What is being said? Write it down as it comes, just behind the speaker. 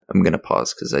I'm going to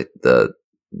pause because the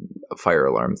fire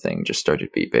alarm thing just started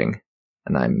beeping,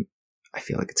 and I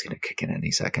feel like it's going to kick in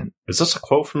any second. Is this a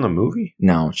quote from the movie?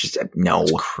 No, it's just no.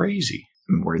 It's crazy.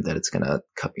 I'm worried that it's going to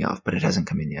cut me off, but it hasn't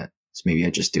come in yet. So maybe I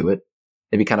just do it.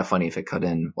 It'd be kind of funny if it cut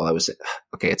in while I was...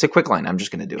 Okay, it's a quick line. I'm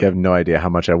just going to do it. You have no idea how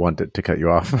much I want it to cut you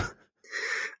off.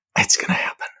 It's going to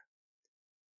happen.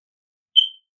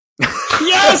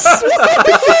 Yes!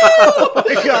 Oh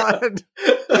my God.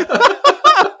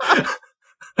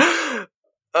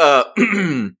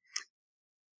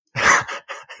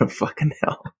 Fucking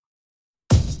hell.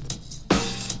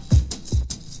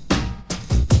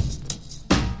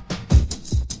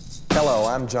 Hello,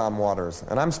 I'm John Waters,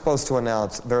 and I'm supposed to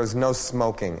announce there is no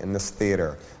smoking in this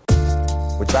theater,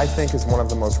 which I think is one of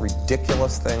the most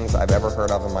ridiculous things I've ever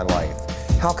heard of in my life.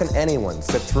 How can anyone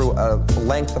sit through a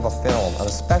length of a film, and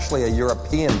especially a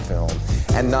European film,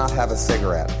 and not have a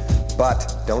cigarette?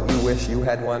 But don't you wish you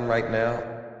had one right now?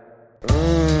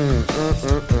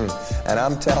 And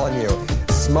I'm telling you,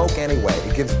 smoke anyway.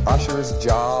 It gives ushers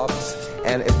jobs.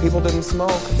 And if people didn't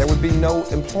smoke, there would be no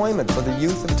employment for the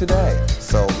youth of today.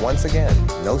 So once again,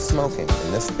 no smoking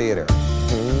in this theater.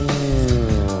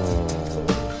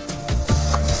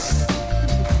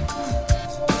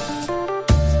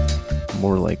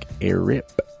 More like a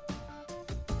rip.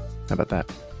 How about that?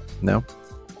 No?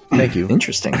 Thank you.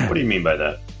 Interesting. What do you mean by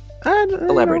that?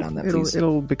 Elaborate on that, please.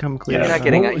 It'll become clear. You're not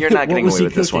getting away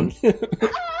with this one.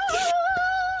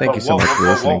 Thank you so much for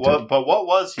listening to But what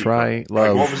was he? Try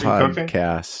Love what was he cooking?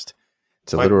 Podcast.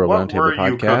 It's a Like, literal what roundtable were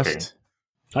you podcast. cooking?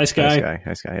 Hi, Sky.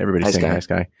 Hi, Sky. Everybody's Hi, saying Sky. hi,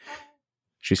 Sky.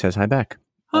 She says hi back.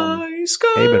 Hi, Sky.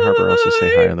 Abe and Harper also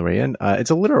say hi on the way in. It's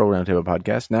a literal roundtable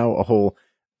podcast. Now a whole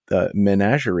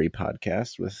menagerie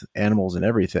podcast with animals and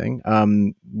everything,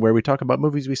 where we talk about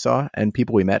movies we saw and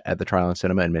people we met at the Trilon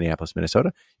Cinema in Minneapolis,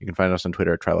 Minnesota. You can find us on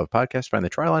Twitter at Trilove Podcast. Find the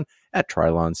Trilon at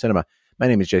Trilon Cinema. My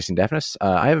name is Jason Daphnis.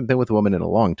 I haven't been with a woman in a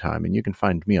long time, and you can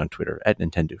find me on Twitter at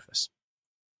Nintendoofus.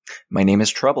 My name is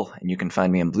Trouble, and you can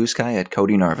find me on Blue Sky at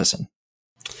Cody Narvison.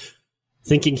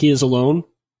 Thinking he is alone,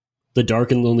 the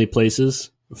dark and lonely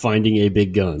places, finding a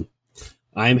big gun.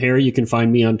 I'm Harry. You can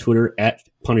find me on Twitter at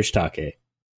PunishTake.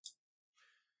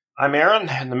 I'm Aaron,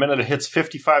 and the minute it hits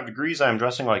 55 degrees, I'm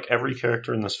dressing like every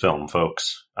character in this film,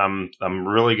 folks. I'm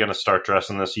really going to start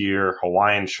dressing this year.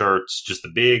 Hawaiian shirts, just the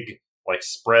big, like,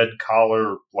 spread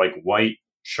collar, like, white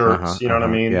shirts, you know what I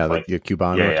mean? Yeah, like your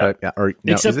Cubano yeah. type. Yeah, or,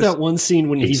 now, Except that one scene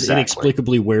when he's Exactly.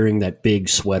 inexplicably wearing that big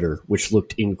sweater, which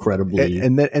looked incredibly...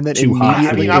 and then too hot. I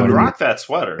immediately, mean, I would rock that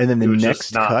sweater. and then the It was next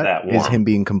just not cut that warm. is him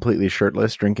being completely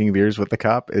shirtless, drinking beers with the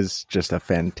cop. Is just a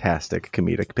fantastic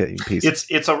comedic piece.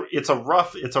 It's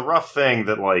a rough thing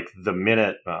that, like, the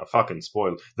minute fucking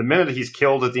spoiled, the minute he's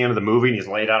killed at the end of the movie and he's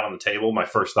laid out on the table, my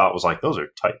first thought was like, those are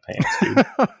tight pants,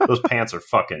 dude. Those pants are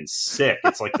fucking sick.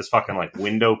 It's like this fucking, like,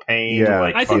 window pane. Yeah.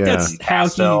 Like, I think Yeah. that's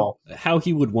pastel. how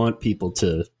he would want people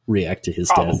to react to his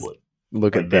death. Probably.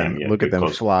 Look Like, at them. damn, yeah, Look at good them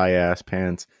close. fly ass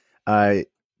pants.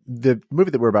 The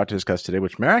movie that we're about to discuss today,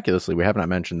 which miraculously we have not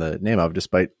mentioned the name of,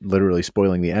 despite literally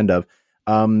spoiling the end of,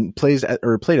 played at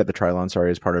the Trilon,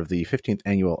 as part of the 15th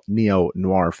annual Neo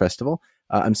Noir Festival.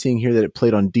 I'm seeing here that it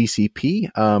played on DCP.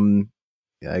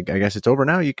 I guess it's over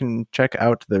now. You can check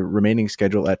out the remaining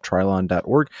schedule at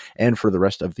trilon.org and for the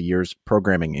rest of the year's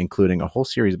programming, including a whole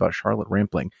series about Charlotte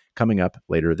Rampling coming up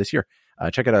later this year.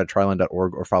 Check it out at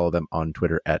trilon.org or follow them on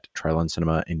Twitter at Trilon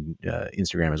Cinema and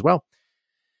Instagram as well.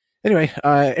 Anyway,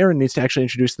 Aaron needs to actually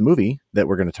introduce the movie that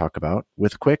we're going to talk about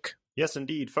with a quick... Yes,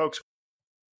 indeed, folks.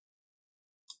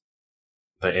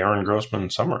 The Aaron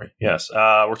Grossman summary. Yes.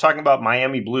 We're talking about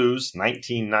Miami Blues,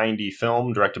 1990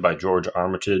 film directed by George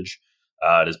Armitage.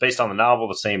 It is based on the novel,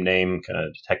 the same name, kind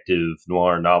of detective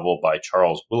noir novel by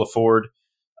Charles Willeford.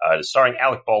 It is starring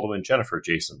Alec Baldwin, Jennifer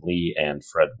Jason Leigh, and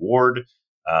Fred Ward.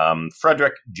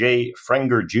 Frederick J.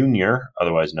 Frenger Jr.,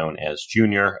 otherwise known as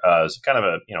Junior, is kind of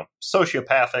a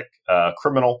sociopathic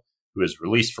criminal who is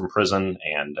released from prison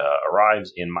and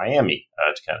arrives in Miami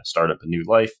to kind of start up a new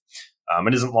life.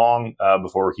 It isn't long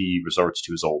before he resorts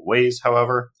to his old ways,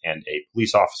 however, and a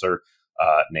police officer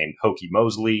named Hoke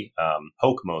Mosley,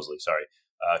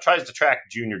 tries to track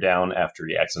Junior down after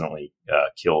he accidentally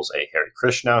kills a Hare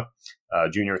Krishna.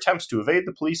 Junior attempts to evade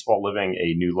the police while living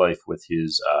a new life with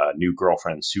his new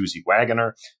girlfriend, Susie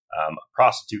Wagoner, a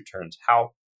prostitute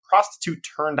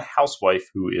turned housewife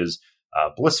who is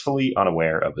blissfully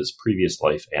unaware of his previous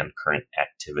life and current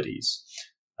activities.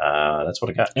 That's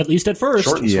what I got. At least at first.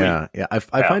 Short and sweet. Yeah. I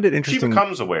find it interesting. She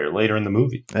becomes aware later in the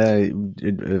movie.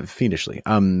 Fiendishly.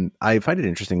 I find it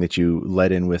interesting that you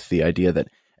led in with the idea that,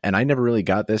 and I never really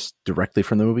got this directly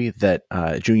from the movie, that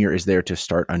Junior is there to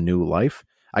start a new life.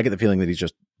 I get the feeling that he's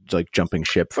just like jumping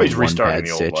ship from he's one restarting bad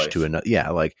the old sitch life. to another. Yeah,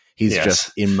 like he's Yes.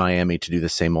 just in Miami to do the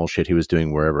same old shit he was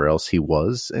doing wherever else he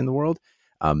was in the world.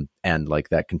 And like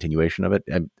that continuation of it.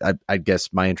 I guess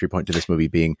my entry point to this movie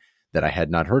being that I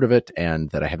had not heard of it and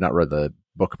that I have not read the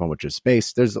book upon which it's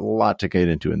based. There's a lot to get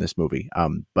into in this movie.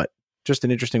 But just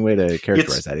an interesting way to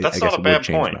characterize that. That's I not guess a it would bad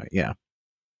change point. yeah.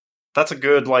 That's a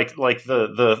good like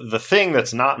the thing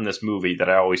that's not in this movie that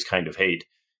I always kind of hate.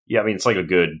 Yeah, I mean it's like a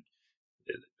good.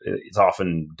 It's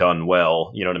often done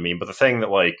well, you know what I mean? But the thing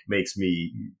that like makes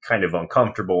me kind of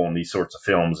uncomfortable in these sorts of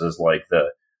films is like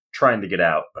the trying to get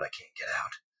out, but I can't get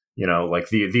out. You know, like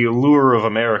the allure of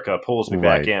America pulls me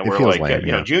back in. It Where feels like lame,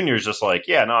 you know, Junior's just like,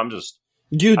 yeah, no,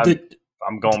 Dude,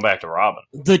 I'm going back to Robin.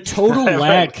 the total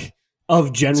lack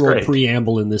of general great.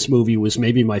 preamble in this movie was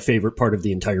maybe my favorite part of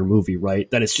the entire movie, right?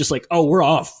 That it's just like, oh, we're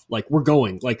off. Like, we're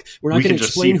going. Like, we're not We going can to just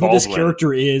explain see who this Baldwin.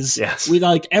 character is. Yes. We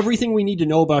like everything we need to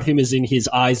know about him is in his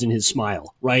eyes and his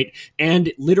smile, right?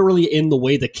 And literally in the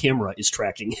way the camera is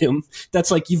tracking him. That's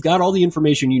like, you've got all the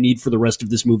information you need for the rest of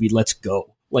this movie. Let's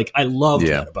go. Like, I love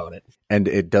that about it. And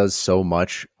it does so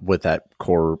much with that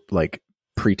core like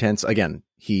pretense. Again,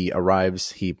 he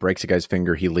arrives, he breaks a guy's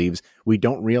finger, he leaves. We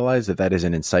don't realize that that is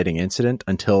an inciting incident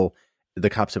until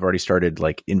the cops have already started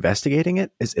like investigating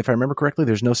it. If I remember correctly,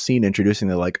 there's no scene introducing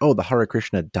the like, oh, the Hare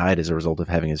Krishna died as a result of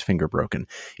having his finger broken.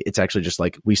 It's actually just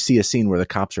like we see a scene where the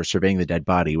cops are surveying the dead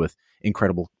body with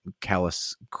incredible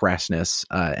callous crassness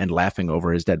and laughing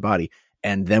over his dead body.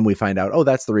 And then we find out, oh,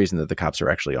 that's the reason that the cops are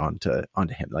actually onto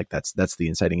him. Like that's the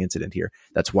inciting incident here.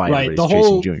 That's why everybody's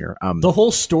chasing Junior. The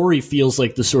whole story feels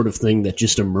like the sort of thing that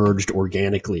just emerged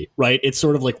organically, right? It's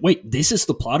sort of like, wait, this is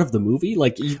the plot of the movie?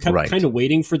 Like you kind of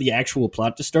waiting for the actual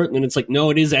plot to start, and then it's like, no,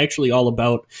 it is actually all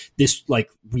about this like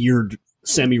weird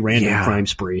semi-random crime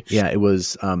spree. Yeah, it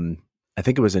was. I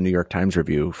think it was a New York Times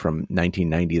review from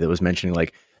 1990 that was mentioning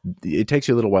like, it takes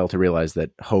you a little while to realize that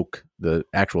Hoke, the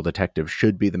actual detective,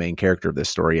 should be the main character of this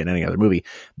story in any other movie,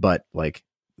 but like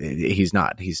he's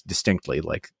not. He's distinctly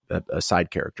like a side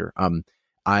character.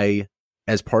 I,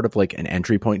 as part of like an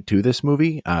entry point to this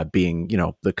movie, being, you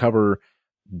know, the cover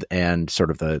and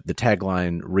sort of the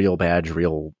tagline, real badge,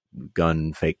 real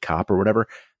gun, fake cop or whatever,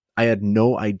 I had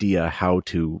no idea how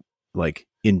to like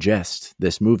ingest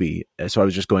this movie. So I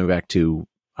was just going back to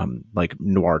like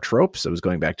noir tropes. I was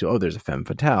going back to, oh, there's a femme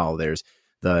fatale. There's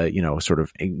the, you know, sort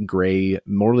of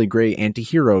morally gray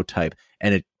anti-hero type.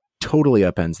 And it totally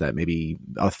upends that maybe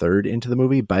a third into the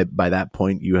movie. By that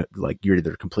point, you're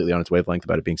either completely on its wavelength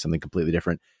about it being something completely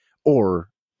different, or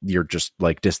you're just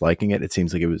like disliking it. It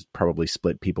seems like it was probably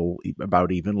split people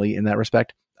about evenly in that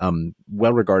respect.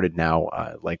 Well regarded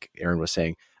now, like Aaron was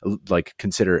saying, like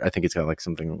consider, I think it's got like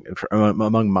something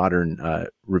among modern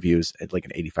reviews at like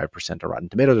an 85% on Rotten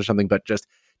Tomatoes or something. But just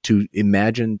to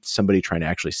imagine somebody trying to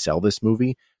actually sell this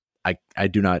movie, I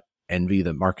do not envy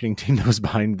the marketing team that was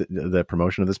behind the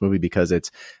promotion of this movie, because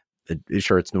it's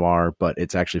noir, but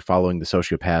it's actually following the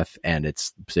sociopath and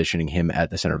it's positioning him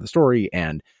at the center of the story.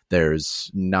 And there's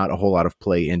not a whole lot of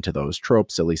play into those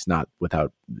tropes, at least not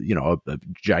without, you know, a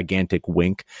gigantic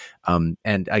wink.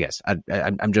 And I guess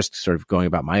I'm just sort of going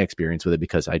about my experience with it,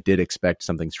 because I did expect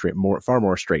something far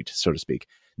more straight, so to speak,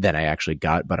 than I actually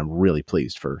got. But I'm really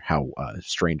pleased for how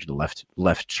strange the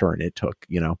left turn it took,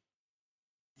 you know?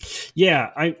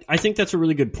 Yeah, I think that's a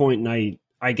really good point. And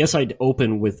I guess I'd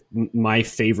open with my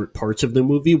favorite parts of the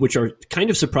movie, which are kind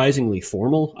of surprisingly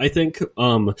formal, I think.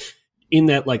 In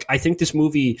that, like, I think this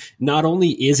movie not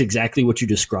only is exactly what you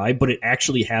described, but it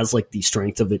actually has like the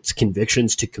strength of its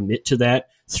convictions to commit to that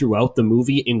throughout the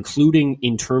movie, including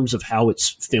in terms of how it's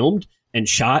filmed and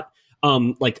shot.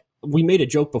 Like we made a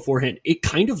joke beforehand. It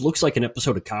kind of looks like an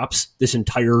episode of Cops, this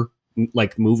entire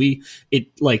like movie.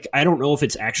 It like, I don't know if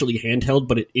it's actually handheld,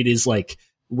 but it is like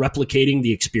replicating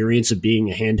the experience of being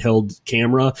a handheld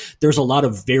camera. There's a lot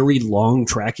of very long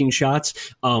tracking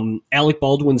shots. Alec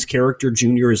Baldwin's character,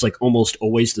 Junior, is like almost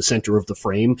always the center of the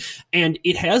frame. And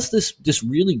it has this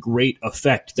really great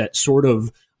effect that sort of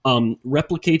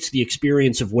replicates the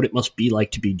experience of what it must be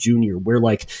like to be Junior, where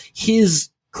like his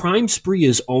crime spree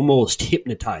is almost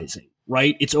hypnotizing,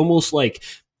 right? It's almost like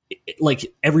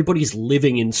everybody's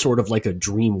living in sort of like a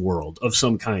dream world of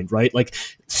some kind, right? Like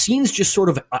scenes just sort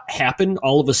of happen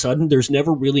all of a sudden. There's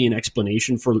never really an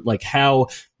explanation for like how.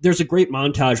 There's a great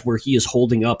montage where he is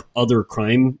holding up other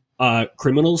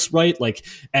criminals, right? Like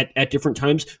at different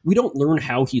times. We don't learn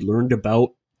how he learned about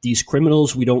these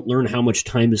criminals. We don't learn how much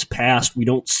time has passed. We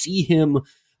don't see him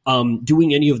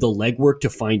doing any of the legwork to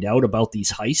find out about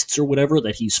these heists or whatever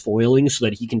that he's foiling so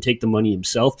that he can take the money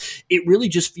himself. It really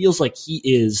just feels like he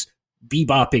is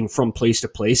bebopping from place to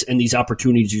place, and these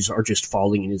opportunities are just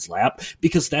falling in his lap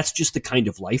because that's just the kind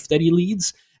of life that he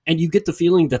leads. And you get the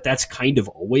feeling that that's kind of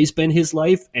always been his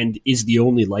life and is the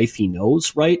only life he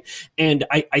knows, right? And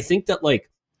I think that, like,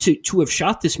 to have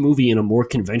shot this movie in a more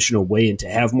conventional way and to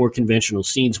have more conventional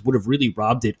scenes would have really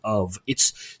robbed it of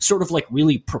its sort of like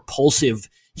really propulsive,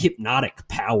 hypnotic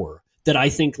power that I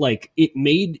think like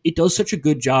it does such a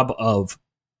good job of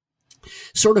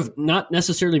sort of not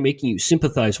necessarily making you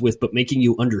sympathize with, but making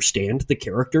you understand the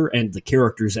character and the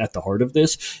characters at the heart of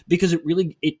this, because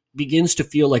it begins to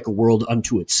feel like a world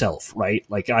unto itself, right?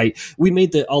 Like we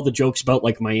made all the jokes about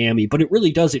like Miami, but it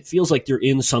really does. It feels like you're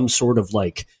in some sort of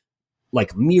like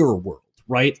mirror world,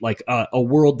 right? Like a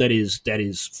world that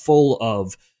is full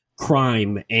of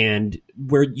crime and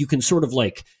where you can sort of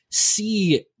like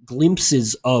see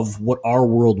glimpses of what our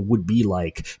world would be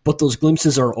like, but those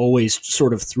glimpses are always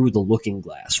sort of through the looking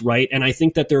glass, right? And I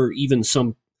think that there are even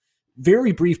some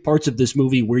very brief parts of this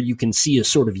movie where you can see a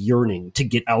sort of yearning to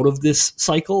get out of this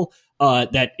cycle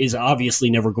that is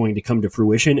obviously never going to come to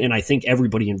fruition, and I think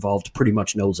everybody involved pretty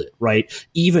much knows it, right?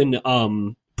 Even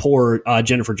poor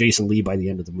Jennifer Jason Leigh by the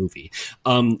end of the movie.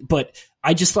 But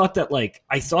I just thought that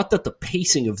the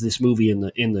pacing of this movie in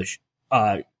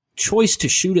the choice to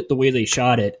shoot it the way they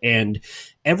shot it and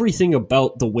everything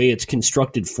about the way it's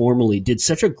constructed formally did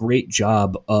such a great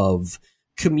job of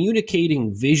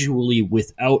communicating visually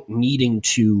without needing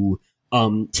to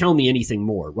tell me anything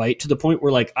more, right? To the point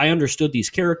where like I understood these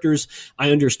characters,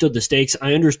 I understood the stakes,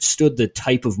 I understood the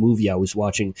type of movie I was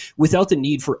watching without the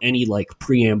need for any like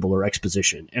preamble or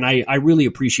exposition. And I really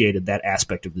appreciated that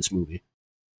aspect of this movie.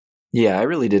 Yeah, I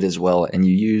really did as well. And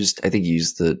I think you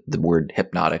used the word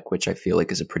hypnotic, which I feel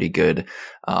like is a pretty good,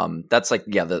 that's like,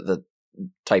 yeah, the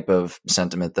type of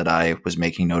sentiment that I was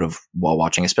making note of while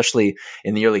watching, especially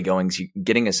in the early goings,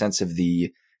 getting a sense of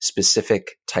the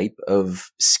specific type of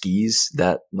skis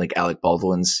that like Alec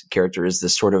Baldwin's character is.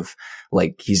 This sort of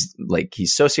like, he's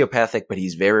sociopathic, but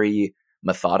he's very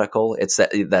methodical. It's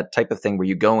that type of thing where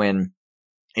you go in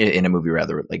a movie,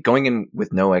 rather, like going in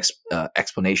with no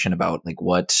explanation about like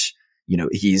what,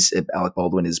 Alec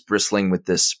Baldwin is bristling with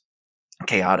this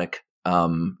chaotic,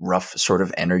 rough sort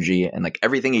of energy, and like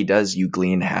everything he does, you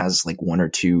glean has like one or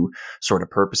two sort of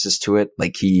purposes to it.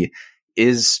 Like he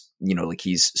is, like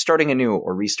he's starting a new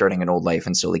or restarting an old life.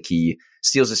 And so like he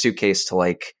steals a suitcase to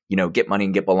like, get money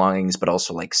and get belongings, but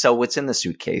also like sell what's in the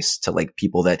suitcase to like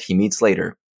people that he meets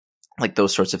later. Like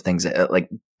those sorts of things, like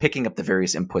picking up the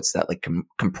various inputs that like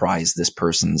comprise this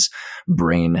person's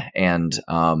brain. And,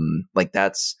 like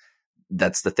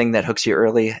that's the thing that hooks you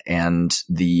early. And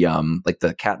the, like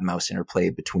the cat and mouse interplay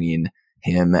between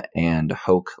him and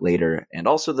Hoke later. And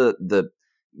also the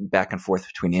back and forth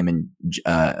between him and,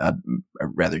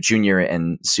 rather Junior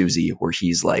and Susie, where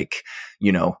he's like,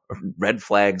 red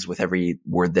flags with every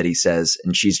word that he says.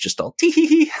 And she's just all tee hee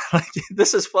hee. Like,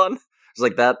 this is fun. It's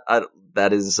like that.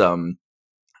 That is, I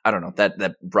don't know,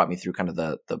 that brought me through kind of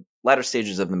the latter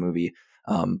stages of the movie.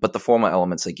 But the formal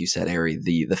elements, like you said, Harry,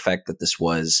 the fact that this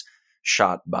was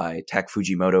shot by Tak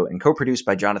Fujimoto and co-produced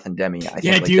by Jonathan Demme. I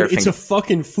think, dude, it's a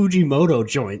fucking Fujimoto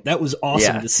joint. That was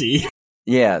awesome to see.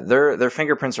 Yeah, their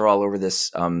fingerprints are all over this.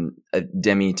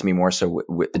 Demme to me more so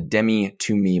with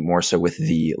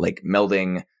the like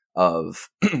melding of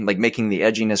like making the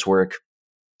edginess work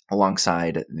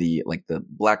alongside the like the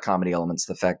black comedy elements.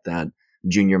 The fact that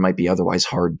Junior might be otherwise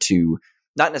hard to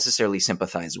not necessarily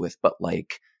sympathize with, but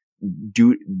like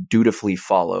dutifully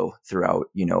follow throughout,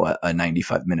 a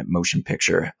 95-minute motion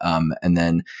picture. And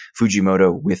then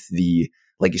Fujimoto with the,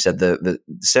 like you said, the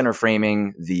center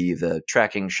framing, the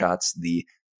tracking shots, the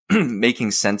making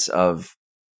sense of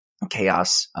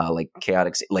chaos, like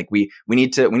chaotic, like we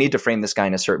need to frame this guy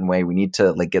in a certain way. We need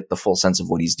to like get the full sense of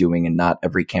what he's doing, and not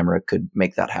every camera could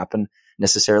make that happen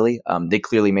necessarily. They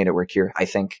clearly made it work here, I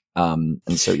think. And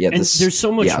so, yeah, there's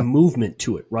so much movement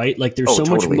to it, right? Like there's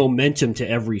much momentum to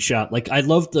every shot. Like I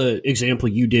love the example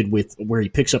you did with where he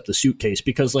picks up the suitcase,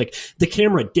 because like the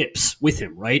camera dips with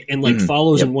him, right? And like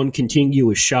follows in one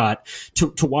continuous shot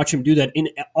to watch him do that.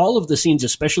 And all of the scenes,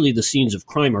 especially the scenes of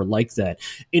crime, are like that.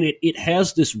 And it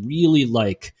has this really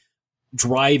like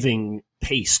driving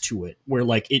pace to it, where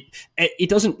like it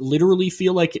doesn't literally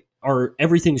feel like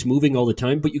everything's moving all the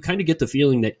time, but you kind of get the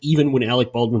feeling that even when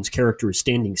Alec Baldwin's character is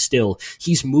standing still,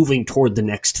 he's moving toward the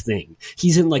next thing.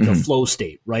 He's in like a flow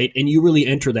state, right? And you really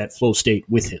enter that flow state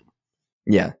with him.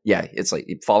 Yeah. It's like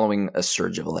following a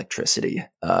surge of electricity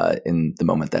in the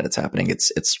moment that it's happening.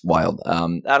 It's wild. I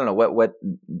don't know what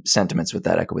sentiments would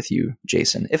that echo with you,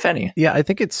 Jason, if any. Yeah, I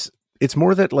think it's It's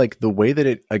more that like the way that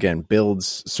it again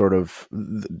builds sort of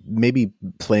maybe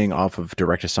playing off of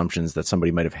direct assumptions that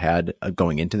somebody might have had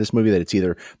going into this movie, that it's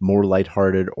either more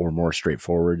lighthearted or more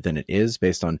straightforward than it is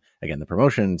based on, again, the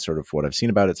promotion, sort of what I've seen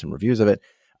about it, some reviews of it,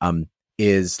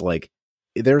 is like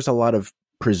there's a lot of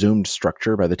presumed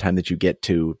structure by the time that you get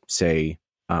to, say,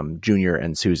 Junior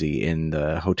and Susie in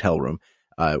the hotel room.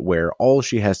 Where all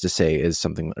she has to say is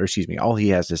something, or excuse me, all he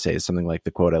has to say is something like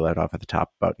the quote I let off at the top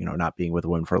about, not being with a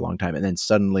woman for a long time. And then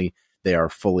suddenly they are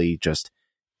fully just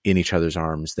in each other's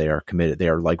arms. They are committed. They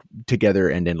are like together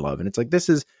and in love. And it's like, this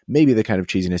is maybe the kind of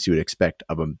cheesiness you would expect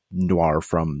of a noir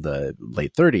from the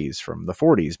late 30s, from the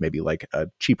 40s, maybe like a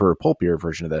cheaper, pulpier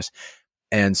version of this.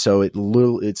 And so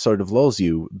it sort of lulls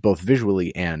you both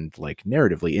visually and like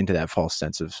narratively into that false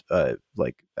sense of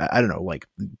like, I don't know, like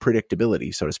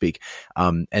predictability, so to speak.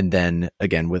 And then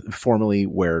again, with formally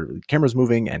where the camera's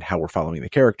moving and how we're following the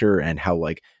character and how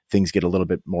like things get a little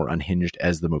bit more unhinged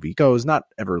as the movie goes, not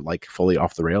ever like fully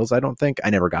off the rails. I don't think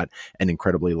I never got an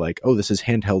incredibly like, oh, this is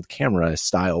handheld camera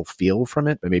style feel from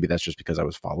it. But maybe that's just because I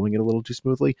was following it a little too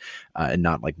smoothly and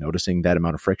not like noticing that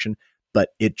amount of friction.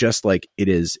 But it just like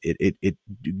it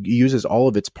uses all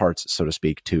of its parts, so to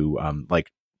speak, to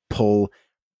like pull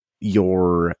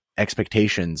your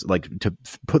expectations, like to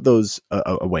put those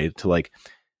away, to like,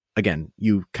 again,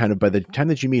 you kind of, by the time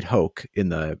that you meet Hoke in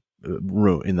the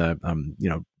room, in the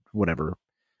whatever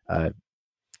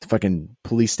fucking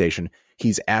police station,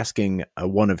 he's asking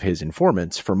one of his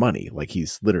informants for money. Like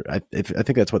he's literally, I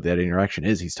think that's what that interaction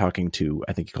is. He's talking to,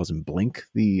 I think he calls him Blink,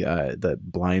 the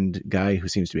blind guy who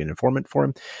seems to be an informant for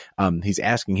him. He's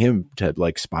asking him to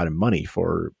like spot him money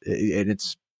for, and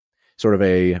it's sort of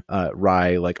a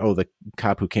wry, like, oh, the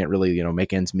cop who can't really,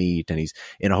 make ends meet, and he's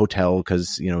in a hotel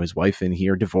because, his wife and he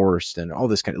are divorced, and all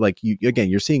this kind of like,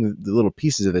 you're seeing the little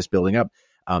pieces of this building up.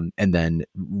 And then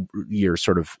you're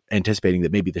sort of anticipating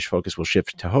that maybe the focus will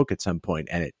shift to Hoke at some point.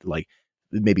 And it like,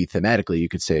 maybe thematically you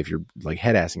could say, if you're like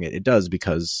head-assing it, it does,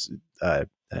 because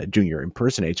Junior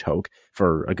impersonates Hoke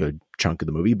for a good chunk of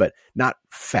the movie, but not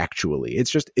factually.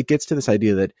 It's just, it gets to this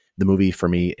idea that the movie for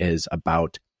me is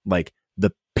about like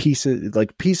the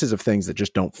pieces of things that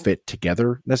just don't fit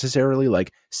together necessarily,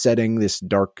 like setting this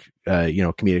dark,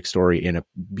 comedic story in a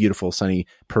beautiful, sunny,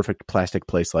 perfect plastic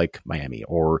place like Miami,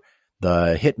 or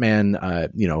the hitman,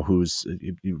 who's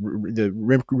the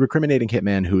recriminating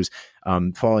hitman who's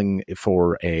falling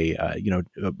for a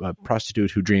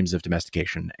prostitute who dreams of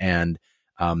domestication, and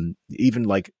even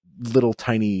like little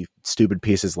tiny stupid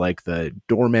pieces like the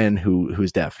doorman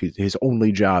who's deaf. His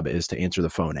only job is to answer the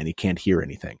phone and he can't hear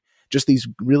anything. Just these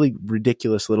really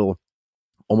ridiculous little,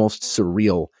 almost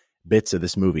surreal bits of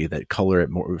this movie that color it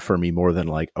more for me, more than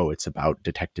like, oh, it's about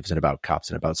detectives and about cops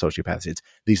and about sociopaths. It's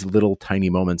these little tiny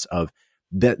moments of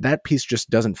that piece just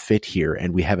doesn't fit here.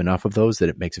 And we have enough of those that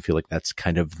it makes it feel like that's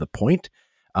kind of the point.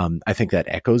 I think that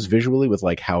echoes visually with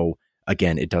like how,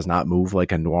 again, it does not move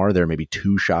like a noir. There are maybe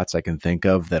two shots I can think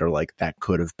of that are like, that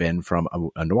could have been from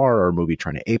a noir or a movie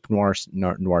trying to ape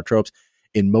noir tropes.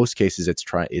 In most cases,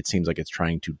 it seems like it's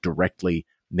trying to directly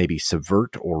maybe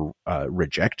subvert or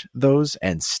reject those,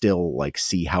 and still like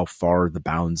see how far the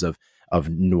bounds of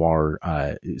noir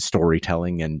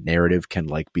storytelling and narrative can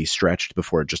like be stretched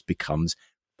before it just becomes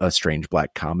a strange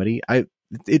black comedy.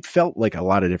 It felt like a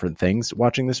lot of different things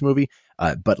watching this movie,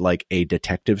 but like a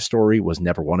detective story was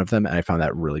never one of them. And I found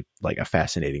that really like a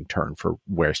fascinating turn for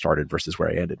where I started versus where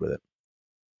I ended with it.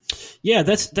 Yeah,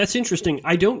 that's interesting.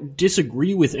 I don't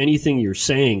disagree with anything you're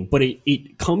saying, but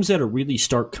it comes at a really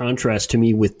stark contrast to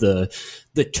me with the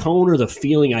tone or the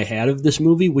feeling I had of this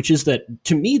movie, which is that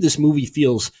to me, this movie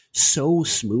feels so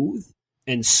smooth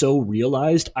and so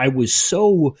realized. I was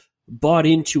so bought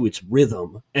into its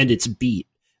rhythm and its beat.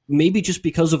 Maybe just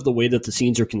because of the way that the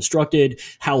scenes are constructed,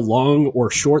 how long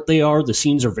or short they are. The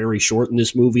scenes are very short in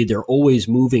this movie. They're always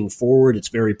moving forward. It's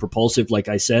very propulsive, like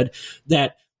I said,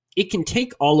 that it can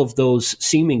take all of those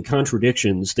seeming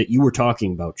contradictions that you were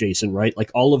talking about, Jason, right? Like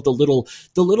all of the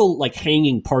little like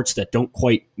hanging parts that don't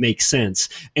quite make sense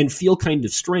and feel kind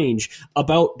of strange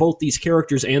about both these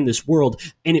characters and this world.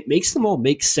 And it makes them all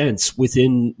make sense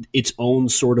within its own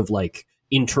sort of like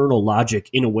internal logic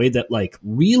in a way that like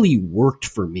really worked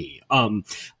for me.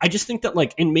 I just think that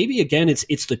like, and maybe again,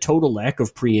 it's the total lack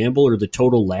of preamble or the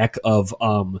total lack of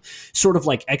sort of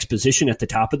like exposition at the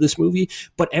top of this movie.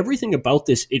 But everything about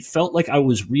this, it felt like I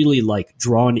was really like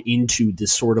drawn into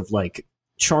this sort of like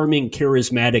charming,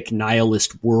 charismatic,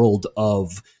 nihilist world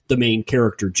of the main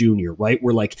character, Junior, right?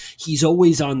 Where like he's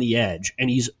always on the edge and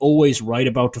he's always right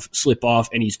about to slip off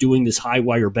and he's doing this high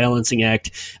wire balancing act.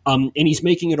 And he's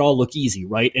making it all look easy,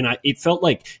 right? And it felt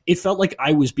like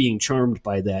I was being charmed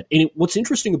by that. And what's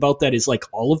interesting about that is like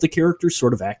all of the characters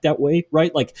sort of act that way,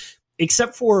 right? Like,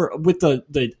 except for with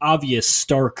the obvious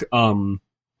stark,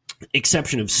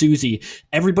 exception of Susie,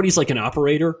 everybody's like an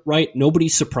operator, right?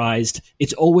 Nobody's surprised.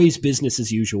 It's always business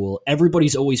as usual.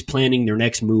 Everybody's always planning their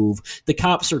next move. The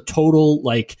cops are total,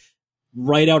 like,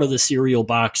 right out of the cereal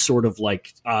box, sort of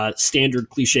like standard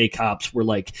cliche cops where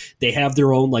like they have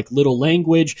their own like little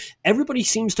language. Everybody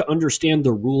seems to understand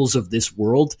the rules of this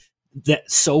world that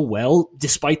so well,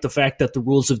 despite the fact that the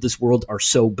rules of this world are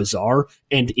so bizarre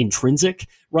and intrinsic,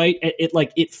 right?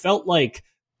 It felt like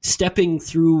stepping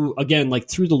through, again, like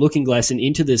through the looking glass and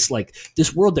into this, like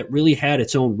this world that really had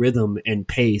its own rhythm and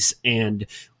pace. And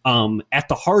at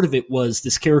the heart of it was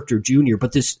this character Junior,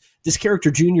 but this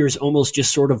character Junior is almost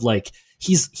just sort of like,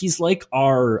 he's like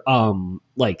our,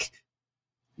 like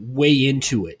way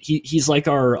into it. He's like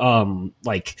our,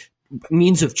 like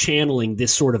means of channeling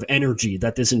this sort of energy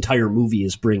that this entire movie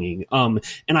is bringing. And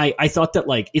I thought that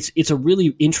like, it's a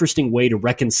really interesting way to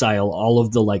reconcile all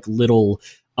of the like little,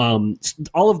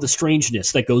 all of the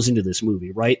strangeness that goes into this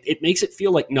movie, right? It makes it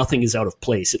feel like nothing is out of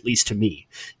place, at least to me,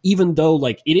 even though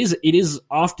like it is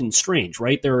often strange,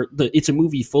 right? It's a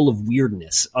movie full of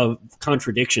weirdness, of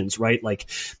contradictions, right? Like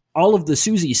all of the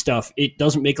Susie stuff, it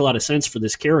doesn't make a lot of sense for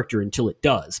this character until it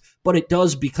does, but it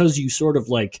does because you sort of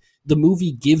like, the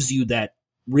movie gives you that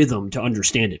rhythm to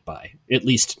understand it by, at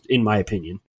least in my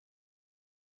opinion.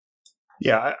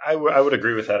 Yeah, I would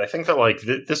agree with that. I think that like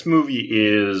this movie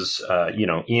is,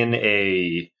 in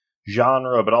a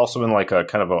genre, but also in like a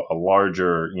kind of a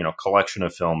larger, collection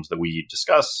of films that we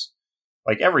discuss.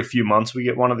 Like every few months we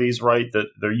get one of these, right? That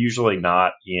they're usually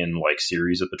not in like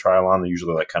series at the Trylon. They're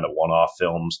usually like kind of one-off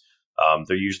films.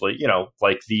 They're usually,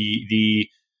 like the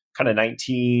kind of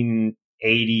 1980s,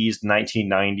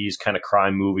 1990s kind of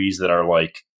crime movies that are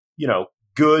like,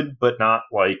 good, but not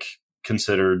like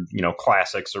considered,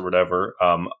 classics or whatever.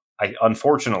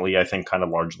 Unfortunately, I think kind of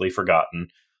largely forgotten.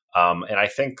 And I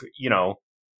think,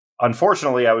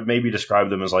 unfortunately, I would maybe describe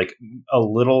them as like a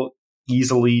little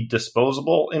easily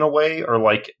disposable in a way, or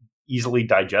like easily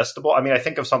digestible. I mean, I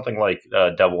think of something like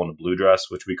Devil in a Blue Dress,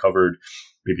 which we covered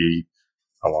maybe,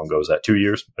 how long ago was that? 2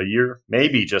 years? A year?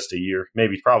 Maybe just a year.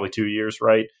 Maybe probably 2 years,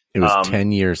 right? It was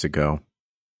 10 years ago.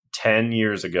 10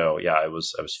 years ago. Yeah, I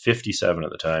was 57 at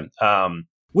the time.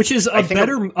 Which is a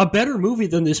better movie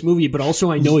than this movie, but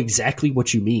also I know exactly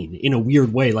what you mean in a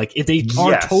weird way. Like if they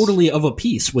are totally of a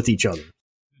piece with each other.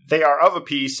 They are of a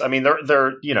piece. I mean,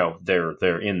 they're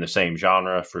in the same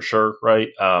genre for sure, right?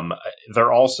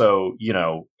 They're also,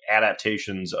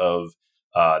 adaptations of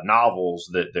novels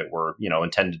that were,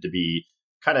 intended to be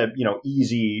kind of,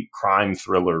 easy crime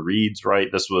thriller reads, right?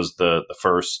 This was the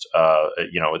first,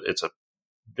 it's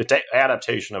an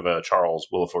adaptation of a Charles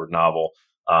Willeford novel.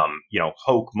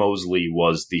 Hoke Mosley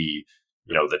was the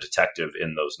detective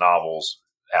in those novels.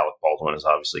 Alec Baldwin is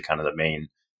obviously kind of the main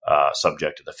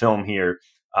subject of the film here.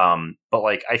 But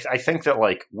like, I think that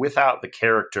like without the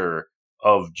character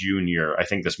of Junior, I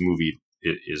think this movie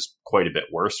is quite a bit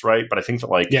worse, right? But I think that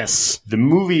like, yes, the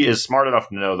movie is smart enough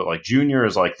to know that like Junior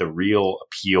is like the real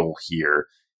appeal here,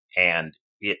 and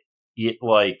it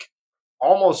like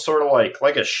almost sort of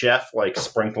like a chef like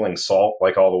sprinkling salt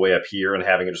like all the way up here and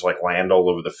having it just like land all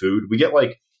over the food. We get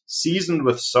like seasoned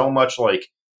with so much like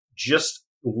just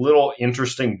little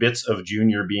interesting bits of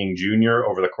Junior being Junior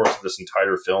over the course of this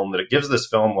entire film that it gives this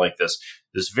film like this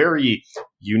very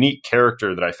unique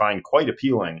character that I find quite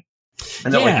appealing.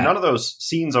 And then like none of those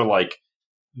scenes are like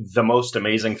the most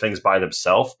amazing things by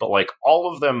themselves, but like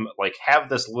all of them like have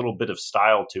this little bit of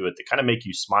style to it that kind of make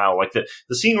you smile. Like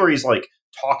the scene where he's like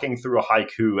talking through a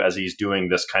haiku as he's doing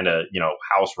this kind of,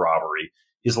 house robbery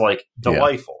is like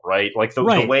delightful, right? Like the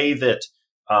way that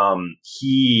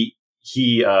he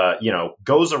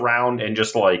goes around and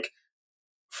just like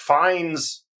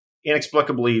finds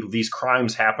inexplicably these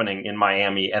crimes happening in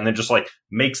Miami and then just like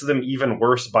makes them even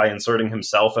worse by inserting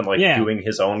himself and like doing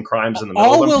his own crimes in the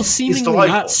middle of them. All while seemingly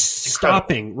not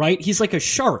stopping, right? He's like a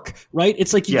shark, right?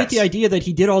 It's like you get the idea that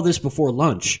he did all this before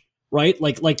lunch. Right?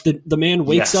 Like the man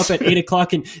wakes up at 8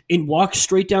 o'clock and walks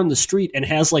straight down the street and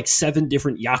has like 7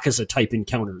 different Yakuza type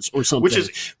encounters or something. Which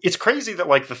is, it's crazy that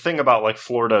like the thing about like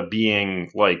Florida being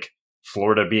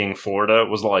Florida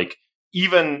was like,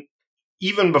 even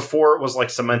before it was like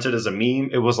cemented as a meme,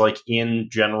 it was like in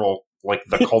general, like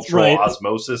the cultural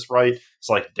osmosis, right? It's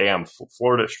like, damn,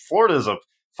 Florida is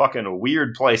fucking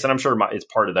weird place. And I'm sure it's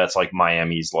part of that's like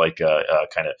Miami's like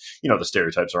kind of, the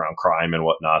stereotypes around crime and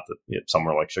whatnot that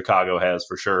somewhere like Chicago has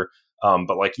for sure.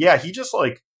 But like, yeah, he just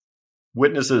like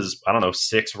witnesses, I don't know,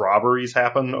 6 robberies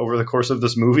happen over the course of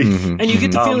this movie. And you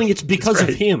get the feeling it's because of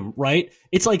him, right?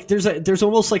 It's like there's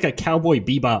almost like a Cowboy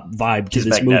Bebop vibe to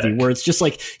this movie where it's just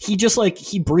like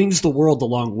he brings the world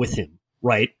along with him,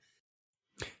 right?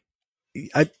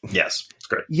 Yes, it's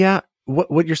great. Yeah,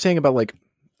 what you're saying about like,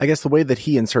 I guess the way that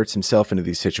he inserts himself into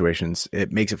these situations,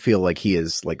 it makes it feel like he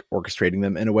is like orchestrating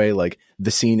them in a way. Like the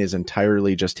scene is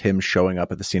entirely just him showing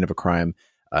up at the scene of a crime.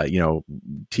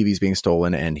 TV's being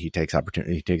stolen and he takes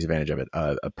advantage of it.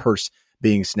 A purse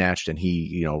being snatched and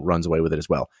he, runs away with it as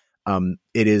well.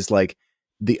 It is like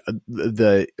the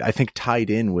I think tied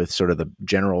in with sort of the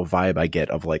general vibe I get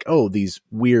of like, oh, these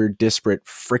weird, disparate,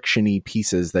 frictiony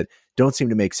pieces that don't seem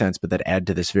to make sense, but that add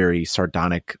to this very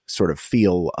sardonic sort of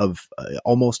feel of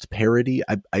almost parody.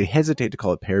 I hesitate to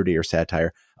call it parody or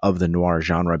satire of the noir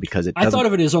genre because I thought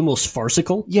of it as almost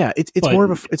farcical. Yeah, it's more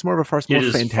of a farce, more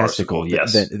fantastical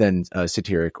yes. than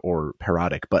satiric or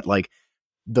parodic. But like,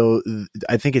 though,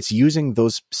 I think it's using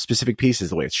those specific pieces,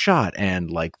 the way it's shot,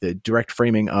 and like the direct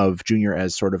framing of Junior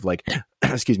as sort of like,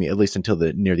 excuse me, at least until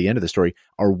near the end of the story,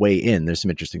 our way in. There's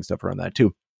some interesting stuff around that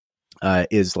too.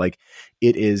 Is like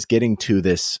it is getting to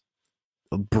this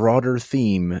broader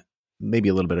theme, maybe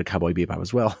a little bit of Cowboy Bebop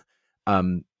as well,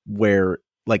 where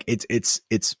like it's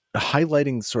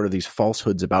highlighting sort of these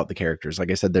falsehoods about the characters.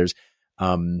 Like I said, there's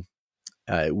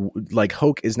like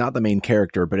Hoke is not the main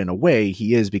character, but in a way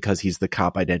he is because he's the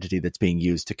cop identity that's being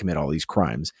used to commit all these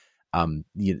crimes.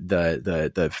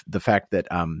 The fact that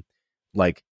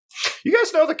like you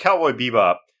guys know the Cowboy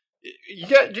Bebop.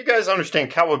 You guys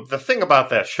understand Cowboy? The thing about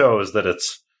that show is that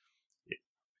it's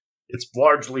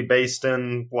largely based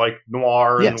in like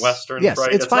noir and westerns,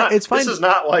 right? It's fine. It's fine. This is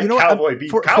not like Cowboy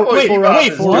Bebop. Cowboy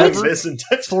Bebop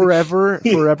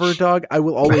forever, dog. I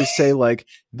will always say like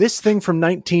this thing from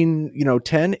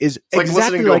 1910 is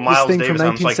exactly like this thing from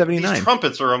 1979. Like, these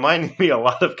trumpets are reminding me a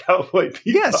lot of Cowboy Bebop.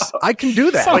 Yes, I can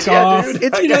do that. Fuck off.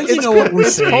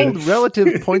 It's called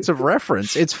relative points of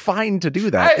reference. It's fine to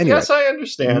do that. Anyway. Yes, I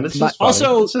understand.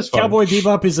 Also, Cowboy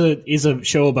Bebop is a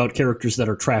show about characters that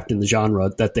are trapped in the genre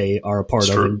that they are a part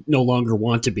of and no longer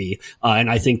want to be. And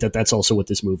I think that that's also what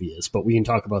this movie is. But we can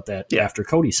talk about that after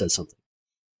Cody says something.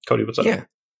 Cody, what's up?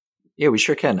 Yeah, we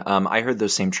sure can. I heard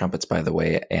those same trumpets, by the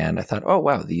way, and I thought, oh,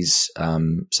 wow, these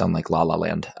sound like La La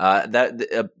Land.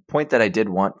 A point that I did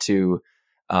want to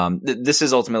this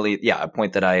is ultimately, a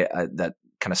point that I that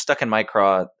kind of stuck in my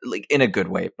craw, like in a good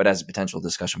way, but as a potential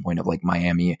discussion point of like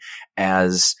Miami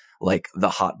as like the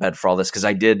hotbed for all this. Cause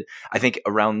I think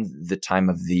around the time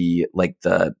of the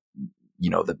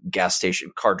gas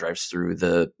station, car drives through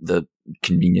the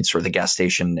convenience store, the gas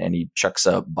station, and he chucks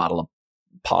a bottle of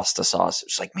pasta sauce.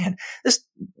 It's like, man, this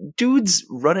dude's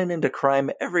running into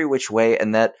crime every which way.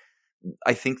 And that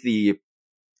I think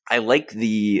I like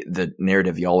the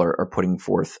narrative y'all are putting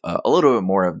forth a little bit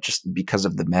more of just because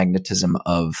of the magnetism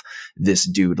of this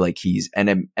dude. Like he's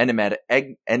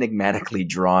enigmatically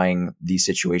drawing these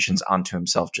situations onto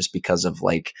himself just because of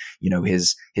like,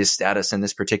 his status in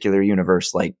this particular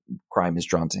universe, like crime is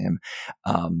drawn to him.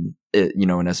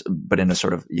 In a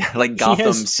sort of like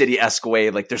Gotham City-esque way,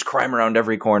 like there's crime around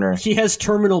every corner. He has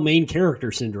terminal main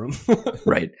character syndrome.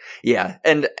 Right. Yeah.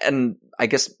 And I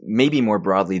guess maybe more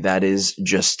broadly, that is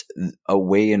just a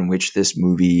way in which this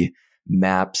movie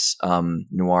maps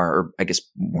noir, or I guess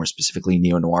more specifically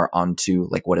neo-noir, onto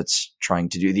like what it's trying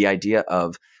to do. The idea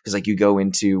of, because like you go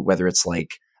into whether it's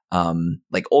like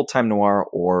old time noir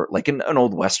or like an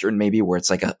old Western maybe, where it's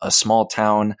like a small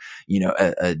town,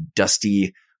 a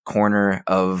dusty corner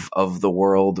of the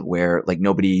world where like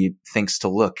nobody thinks to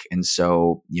look, and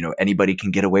so anybody can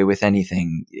get away with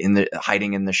anything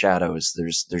hiding in the shadows.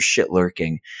 There's shit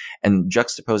lurking, and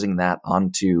juxtaposing that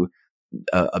onto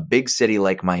a big city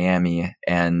like Miami,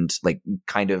 and like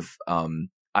kind of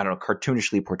I don't know,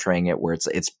 cartoonishly portraying it where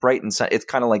it's bright and it's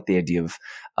kind of like the idea of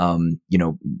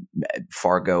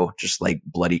Fargo, just like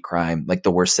bloody crime, like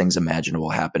the worst things imaginable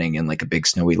happening in like a big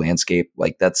snowy landscape.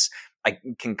 Like I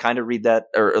can kind of read that,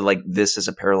 or like this is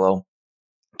a parallel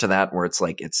to that, where it's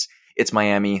like it's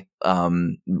Miami.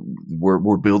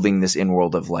 We're building this in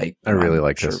world of like, I really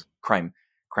like this crime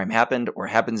happened or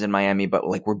happens in Miami, but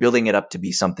like we're building it up to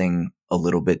be something a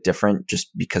little bit different just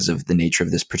because of the nature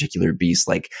of this particular beast,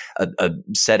 like a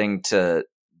setting to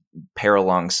pair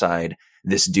alongside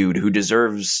this dude who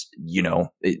deserves,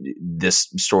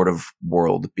 this sort of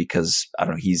world because I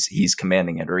don't know, he's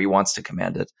commanding it, or he wants to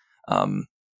command it.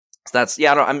 So that's,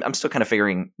 I'm still kind of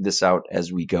figuring this out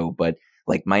as we go, but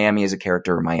like Miami as a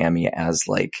character, or Miami as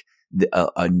like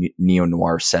a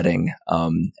neo-noir setting,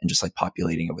 and just like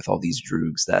populating it with all these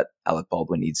droogs that Alec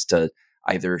Baldwin needs to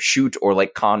either shoot or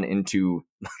like con into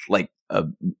like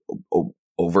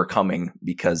overcoming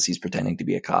because he's pretending to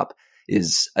be a cop.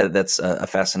 Is that's a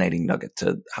fascinating nugget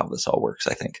to how this all works.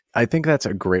 I think that's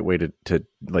a great way to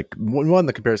like, one,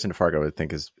 the comparison to Fargo I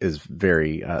think is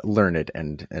very learned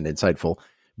and insightful,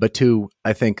 but two,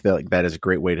 I think that like, that is a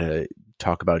great way to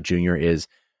talk about Junior. Is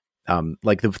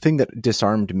like the thing that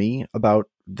disarmed me about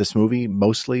this movie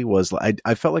mostly was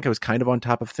I felt like I was kind of on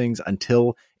top of things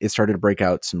until it started to break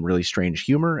out some really strange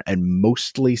humor, and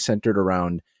mostly centered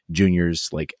around Junior's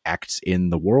like acts in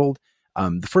the world.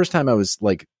 The first time I was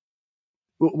like,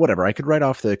 whatever, I could write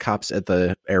off the cops at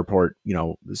the airport, you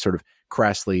know, sort of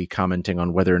crassly commenting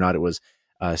on whether or not it was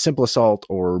simple assault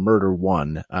or murder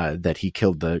one, that he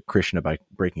killed the Krishna by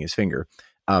breaking his finger.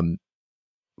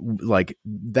 Like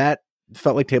that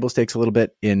felt like table stakes a little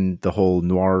bit in the whole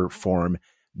noir form.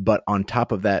 But on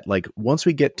top of that, like once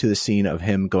we get to the scene of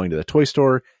him going to the toy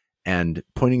store and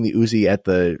pointing the Uzi at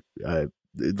the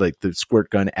like the squirt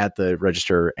gun at the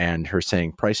register, and her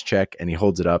saying price check, and he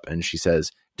holds it up and she says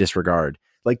disregard.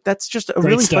 Like that's just a Great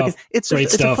really stuff. fucking, it's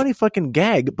a funny fucking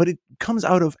gag, but it comes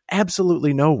out of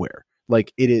absolutely nowhere.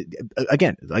 Like it is,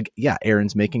 again, like, yeah,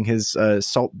 Aaron's making his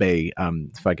Salt Bay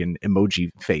fucking emoji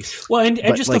face. Well, and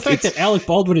just like, the fact that Alec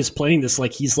Baldwin is playing this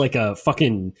like he's like a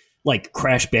fucking like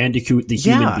Crash Bandicoot, the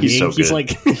human being. He's so he's good. like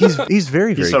he's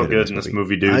very he's so good in this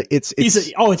movie, dude. It's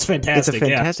fantastic. It's a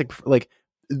fantastic like,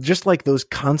 just like those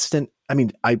constant. I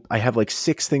mean, I have like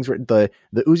 6 things where the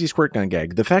Uzi squirt gun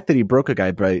gag, the fact that he killed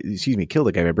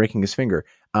a guy by breaking his finger,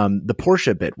 the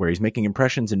Porsche bit where he's making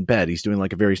impressions in bed, he's doing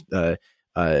like a very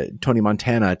Tony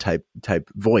Montana type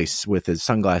voice with his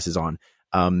sunglasses on.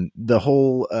 The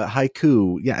whole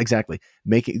haiku, yeah, exactly,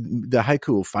 making the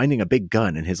haiku, finding a big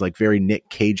gun, and his like very Nick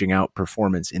Caging out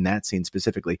performance in that scene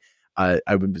specifically. I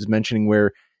was mentioning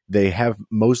where they have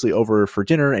Mosley over for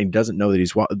dinner and he doesn't know that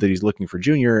he's looking for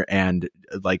Junior, and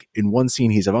like in one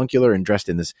scene he's avuncular and dressed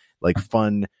in this like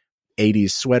fun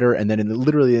 80s sweater, and then in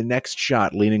literally the next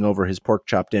shot, leaning over his pork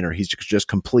chop dinner, he's just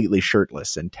completely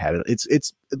shirtless and tatted.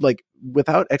 It's like,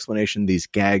 without explanation, these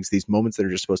gags, these moments that are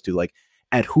just supposed to like,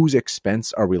 at whose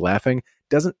expense are we laughing,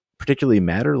 doesn't particularly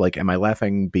matter. Like, am I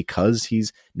laughing because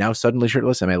he's now suddenly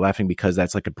shirtless? Am I laughing because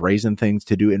that's like a brazen thing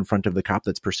to do in front of the cop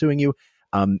that's pursuing you?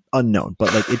 Unknown,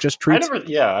 but like it just treats.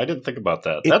 I didn't think about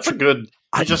that. That's a good.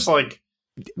 He just like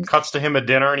cuts to him at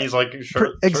dinner, and he's like,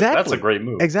 "Sure, exactly." Sure, that's a great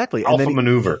move. Exactly, Alpha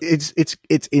maneuver. It's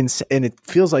and it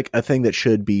feels like a thing that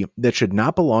should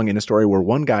not belong in a story where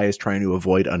one guy is trying to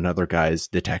avoid another guy's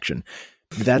detection.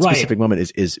 That specific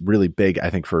moment is really big,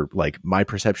 I think, for like my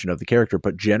perception of the character.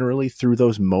 But generally, through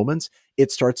those moments,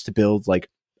 it starts to build like,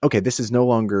 okay, this is no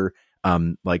longer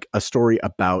like a story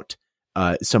about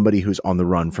somebody who's on the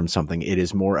run from something. It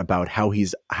is more about how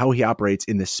he operates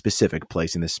in this specific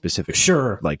place, in this specific,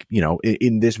 like, you know,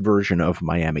 in this version of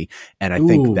Miami. And I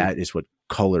think that is what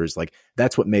colors, like,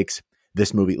 that's what makes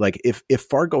this movie. Like, if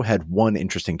Fargo had one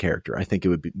interesting character, I think it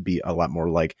would be a lot more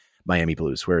like Miami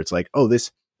Blues, where it's like, oh, this,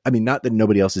 I mean, not that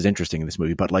nobody else is interesting in this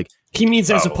movie, but like he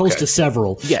means as opposed to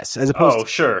several. Yes, as opposed. Oh,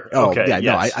 sure. Okay. Yeah.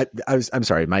 Yes. No, I'm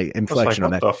sorry. My inflection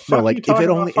like, on that. No, like if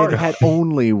it had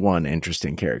only one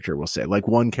interesting character, we'll say, like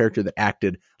one character that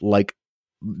acted like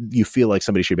you feel like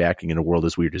somebody should be acting in a world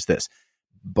as weird as this.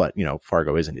 But you know,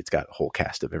 Fargo isn't. It's got a whole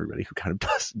cast of everybody who kind of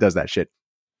does that shit.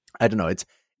 I don't know. It's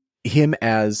him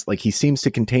as like, he seems to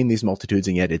contain these multitudes,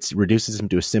 and yet it reduces him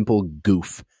to a simple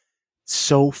goof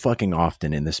so fucking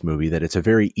often in this movie that it's a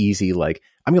very easy, like,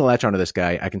 I'm going to latch onto this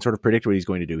guy. I can sort of predict what he's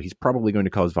going to do. He's probably going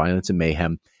to cause violence and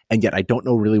mayhem. And yet I don't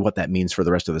know really what that means for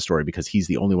the rest of the story, because he's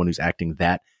the only one who's acting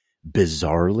that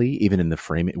bizarrely, even in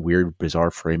the weird,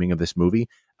 bizarre framing of this movie.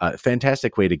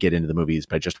 Fantastic way to get into the movie is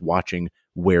by just watching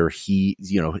where he,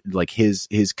 you know, like his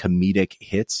comedic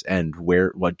hits and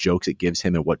what jokes it gives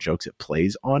him and what jokes it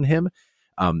plays on him.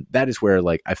 That is where,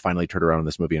 like, I finally turned around on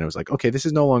this movie and I was like, okay, this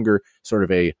is no longer sort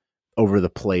of a over the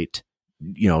plate,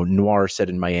 you know, noir set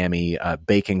in Miami,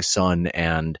 baking sun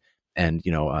and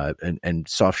you know, and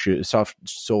soft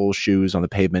sole shoes on the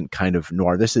pavement kind of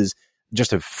noir. This is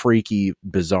just a freaky,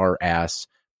 bizarre ass,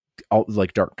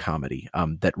 like dark comedy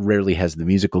that rarely has the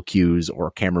musical cues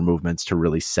or camera movements to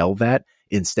really sell that.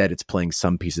 Instead, it's playing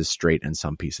some pieces straight and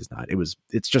some pieces not.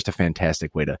 It's just a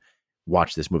fantastic way to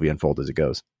watch this movie unfold as it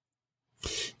goes.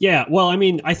 Yeah, well, I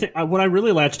mean, I think what I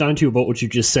really latched onto about what you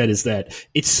just said is that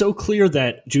it's so clear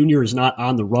that Junior is not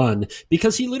on the run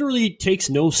because he literally takes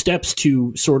no steps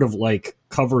to sort of like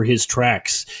cover his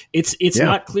tracks. It's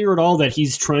not clear at all that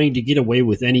he's trying to get away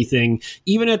with anything.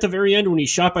 Even at the very end when he's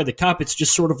shot by the cop, it's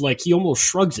just sort of like he almost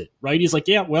shrugs it, right? He's like,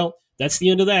 yeah, well, that's the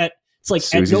end of that. It's like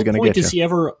Susie's at no point is he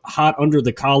ever hot under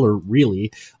the collar,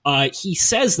 really. He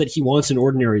says that he wants an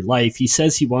ordinary life. He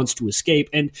says he wants to escape.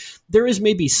 And there is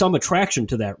maybe some attraction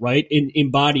to that, right?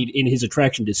 Embodied in his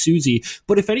attraction to Susie.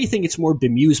 But if anything, it's more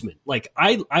bemusement. Like,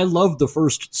 I love the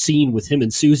first scene with him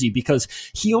and Susie because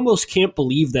he almost can't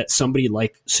believe that somebody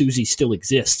like Susie still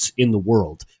exists in the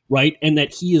world. Right. And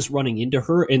that he is running into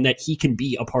her and that he can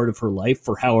be a part of her life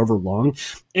for however long.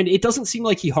 And it doesn't seem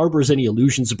like he harbors any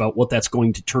illusions about what that's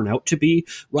going to turn out to be.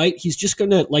 Right. He's just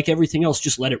going to, like everything else,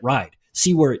 just let it ride,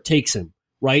 see where it takes him.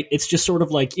 Right. It's just sort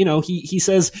of like, he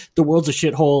says the world's a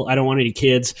shithole. I don't want any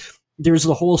kids. There's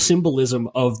the whole symbolism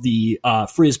of the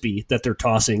Frisbee that they're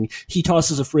tossing. He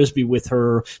tosses a Frisbee with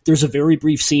her. There's a very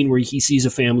brief scene where he sees a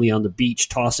family on the beach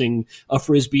tossing a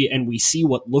Frisbee, and we see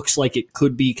what looks like it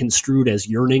could be construed as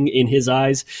yearning in his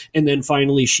eyes. And then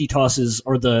finally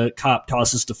the cop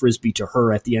tosses the Frisbee to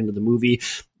her at the end of the movie.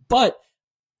 But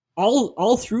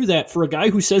all through that, for a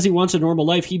guy who says he wants a normal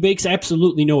life, he makes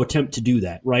absolutely no attempt to do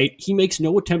that, right? He makes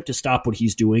no attempt to stop what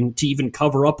he's doing, to even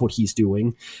cover up what he's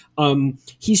doing.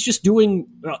 He's just doing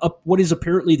what is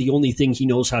apparently the only thing he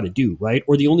knows how to do, right?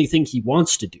 Or the only thing he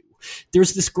wants to do.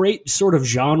 There's this great sort of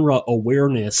genre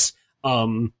awareness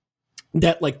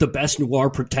that like the best noir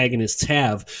protagonists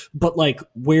have, but like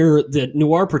where the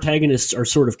noir protagonists are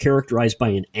sort of characterized by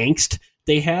an angst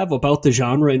they have about the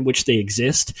genre in which they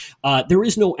exist. There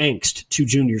is no angst to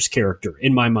Junior's character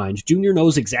in my mind. Junior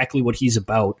knows exactly what he's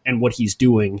about and what he's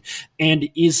doing and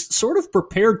is sort of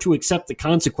prepared to accept the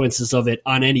consequences of it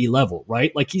on any level,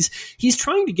 right? Like he's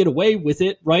trying to get away with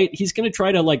it, right? He's going to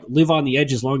try to like live on the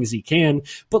edge as long as he can.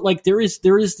 But like there is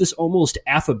this almost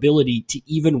affability to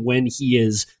even when he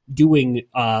is doing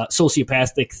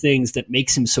sociopathic things that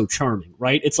makes him so charming,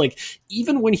 right? It's like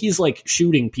even when he's like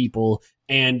shooting people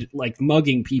and like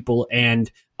mugging people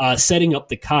and setting up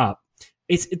the cop,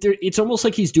 it's almost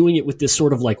like he's doing it with this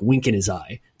sort of like wink in his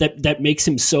eye that makes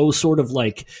him so sort of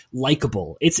like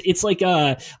likable. It's like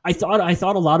I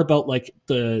thought a lot about like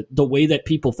the way that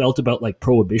people felt about like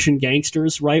Prohibition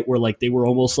gangsters, right? Where like they were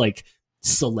almost like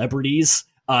celebrities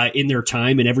in their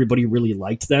time and everybody really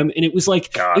liked them, and it was like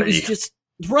it was just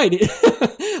right.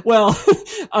 Well,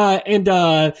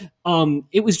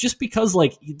 it was just because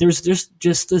like there's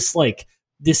just this like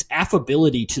this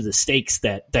affability to the stakes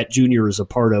that Junior is a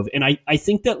part of. And I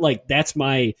think that like that's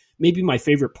maybe my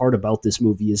favorite part about this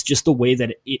movie is just the way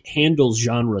that it handles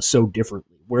genre so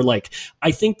differently. Where like I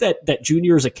think that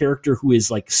Junior is a character who is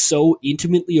like so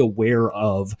intimately aware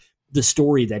of the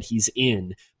story that he's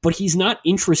in, but he's not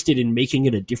interested in making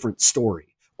it a different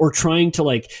story or trying to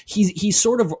like he's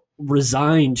sort of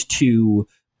resigned to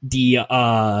the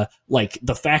like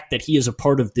the fact that he is a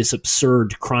part of this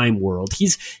absurd crime world.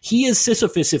 He is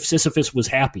Sisyphus if Sisyphus was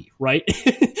happy, right?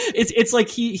 it's like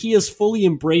he has fully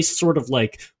embraced sort of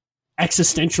like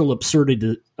existential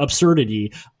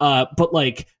absurdity, but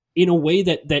like in a way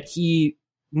that he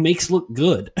makes look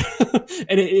good.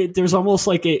 And there's almost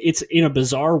like it's in a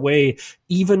bizarre way,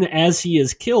 even as he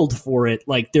is killed for it,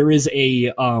 like there is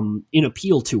an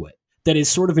appeal to it that is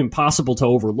sort of impossible to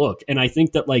overlook. And I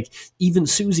think that like even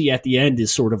Susie at the end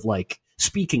is sort of like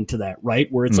speaking to that, right?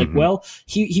 Where it's like, well,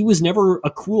 he was never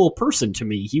a cruel person to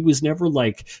me. He was never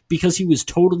like, because he was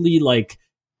totally like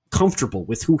comfortable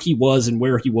with who he was and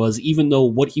where he was, even though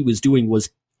what he was doing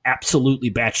was absolutely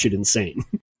batshit insane.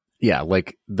 Yeah,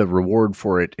 like the reward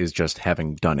for it is just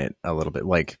having done it a little bit.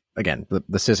 Like, again,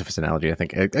 the Sisyphus analogy, I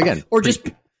think, again. Or just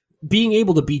being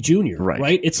able to be Junior,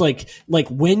 right? It's like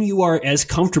when you are as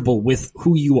comfortable with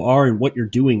who you are and what you're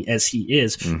doing as he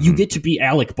is, you get to be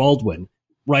Alec Baldwin,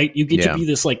 right? You get to be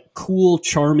this like cool,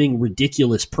 charming,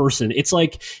 ridiculous person. It's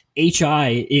like H.I.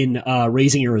 in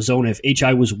Raising Arizona if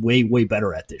H.I. was way, way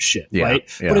better at this shit, right?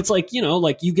 Yeah. But it's like,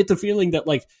 like you get the feeling that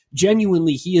like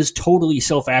genuinely he is totally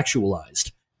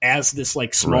self-actualized as this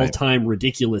like small time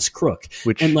ridiculous crook.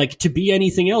 And like to be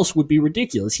anything else would be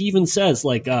ridiculous. He even says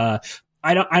like, I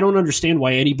don't understand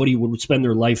why anybody would spend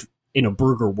their life in a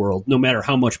burger world, no matter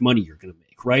how much money you're going to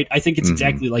make, right? I think it's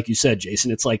exactly like you said, Jason.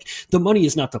 It's like the money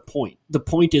is not the point. The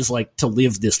point is like to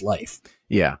live this life.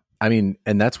 Yeah. I mean,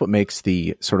 and that's what makes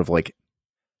the sort of like,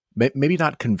 maybe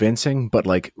not convincing, but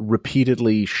like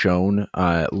repeatedly shown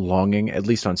longing, at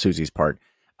least on Susie's part,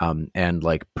 and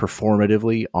like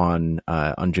performatively on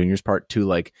Junior's part to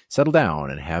like settle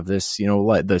down and have this,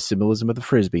 like the symbolism of the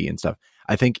Frisbee and stuff.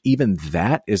 I think even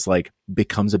that is like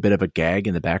becomes a bit of a gag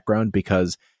in the background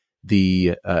because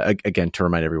again, to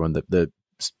remind everyone that the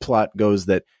plot goes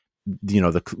that,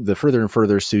 the further and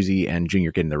further Susie and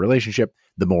Junior get in the relationship,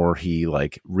 the more he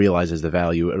like realizes the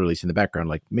value, or at least in the background,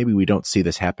 like maybe we don't see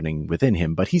this happening within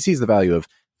him, but he sees the value of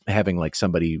having like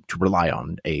somebody to rely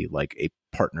on, a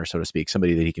partner, so to speak,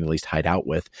 somebody that he can at least hide out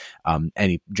with. And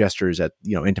he gestures at,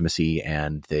 intimacy,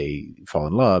 and they fall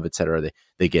in love, etc.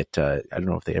 They get, I don't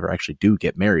know if they ever actually do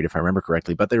get married, if I remember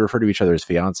correctly, but they refer to each other as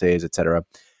fiancés, etc.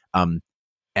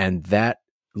 And that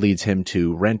leads him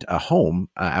to rent a home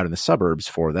out in the suburbs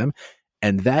for them.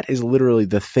 And that is literally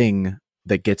the thing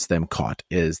that gets them caught,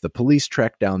 is the police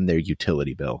track down their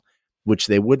utility bill, which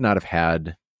they would not have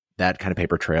had that kind of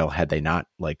paper trail had they not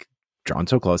like drawn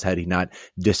so close, had he not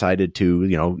decided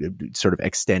to, sort of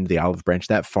extend the olive branch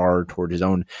that far toward his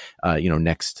own,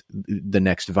 the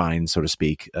next vine, so to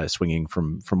speak, swinging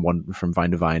from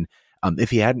vine to vine. If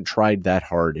he hadn't tried that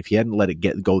hard, if he hadn't let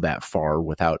it go that far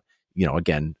without,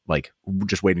 again, like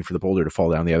just waiting for the boulder to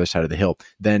fall down the other side of the hill,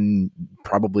 then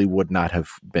probably would not have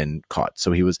been caught.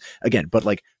 So he was, again, but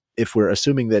like, if we're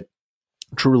assuming that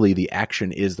truly the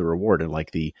action is the reward, and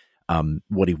like the,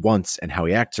 what he wants and how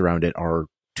he acts around it are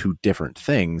two different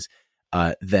things,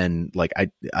 then like,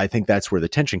 I think that's where the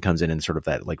tension comes in, and sort of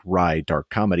that like wry, dark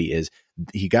comedy is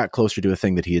he got closer to a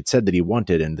thing that he had said that he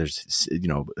wanted. And there's,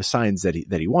 signs that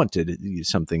he wanted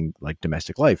something like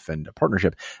domestic life and a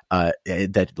partnership,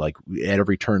 that like at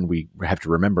every turn we have to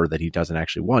remember that he doesn't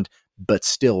actually want, but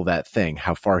still that thing,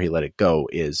 how far he let it go,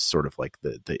 is sort of like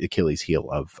the Achilles heel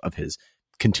of his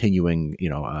continuing,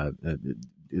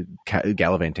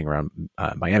 gallivanting around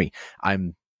Miami.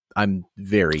 I'm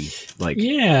very like,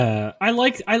 yeah, I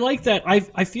like that.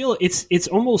 I feel it's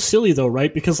almost silly though,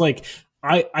 right? Because like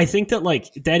I think that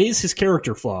like that is his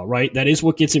character flaw, right? That is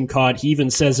what gets him caught. He even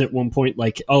says at one point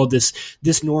like, "Oh, this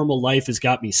normal life has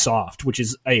got me soft," which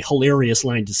is a hilarious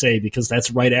line to say, because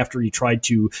that's right after he tried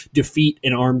to defeat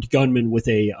an armed gunman with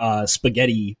a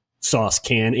spaghetti sauce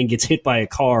can and gets hit by a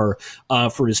car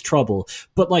for his trouble.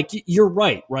 But like, you're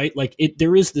right? Like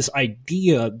there is this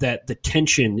idea that the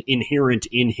tension inherent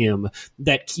in him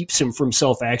that keeps him from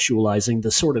self-actualizing,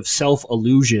 the sort of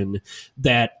self-illusion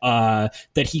that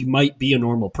he might be a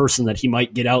normal person, that he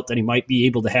might get out, that he might be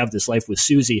able to have this life with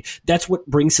Susie. That's what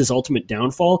brings his ultimate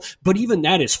downfall. But even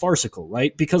that is farcical,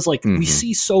 right? Because like, we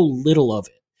see so little of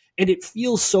it. And it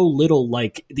feels so little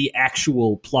like the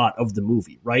actual plot of the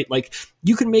movie, right? Like,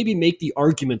 you can maybe make the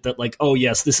argument that like, oh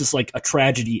yes, this is like a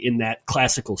tragedy in that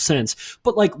classical sense,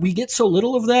 but like, we get so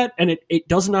little of that, and it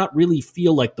does not really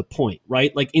feel like the point,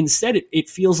 right? Like, instead it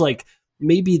feels like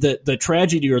maybe the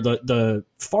tragedy or the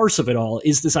farce of it all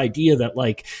is this idea that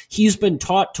like, he's been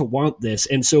taught to want this,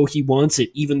 and so he wants it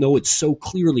even though it's so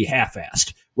clearly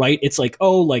half-assed, right? It's like,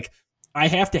 oh, like, I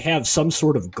have to have some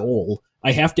sort of goal.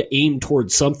 I have to aim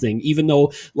towards something, even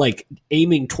though like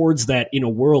aiming towards that in a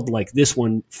world like this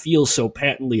one feels so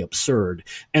patently absurd.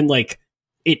 And like,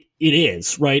 it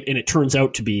is, right? And it turns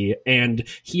out to be, and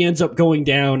he ends up going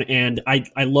down, and I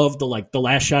love the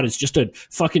last shot is just a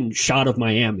fucking shot of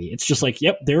Miami. It's just like,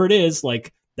 yep, there it is.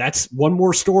 Like, that's one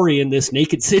more story in this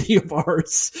naked city of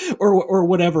ours, or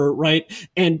whatever, right?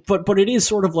 And but it is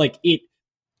sort of like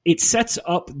it sets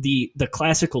up the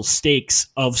classical stakes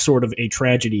of sort of a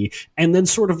tragedy, and then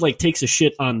sort of like takes a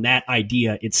shit on that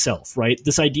idea itself, right?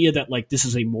 This idea that like, this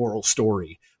is a moral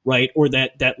story, right? Or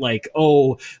that like,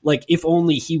 oh, like, if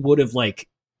only he would have like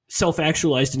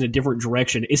self-actualized in a different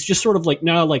direction. It's just sort of like,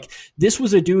 now, like, this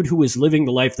was a dude who was living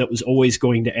the life that was always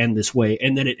going to end this way,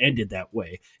 and then it ended that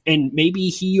way. And maybe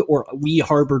he or we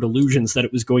harbored illusions that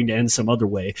it was going to end some other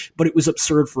way, but it was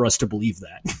absurd for us to believe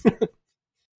that.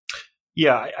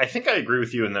 Yeah, I think I agree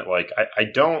with you in that, like, I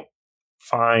don't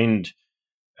find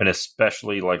an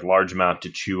especially, like, large amount to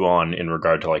chew on in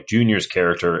regard to, like, Junior's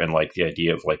character and, like, the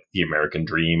idea of, like, the American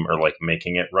dream or, like,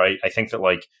 making it right. I think that,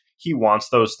 like, he wants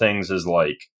those things as,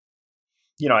 like,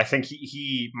 I think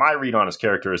my read on his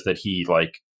character is that he,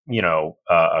 like,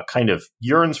 kind of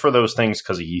yearns for those things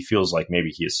because he feels like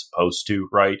maybe he is supposed to,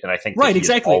 right? And I think that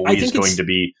exactly. Always going to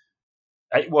be...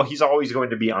 he's always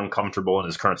going to be uncomfortable in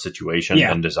his current situation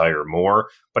and desire more.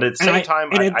 But at the same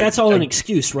time, that's all an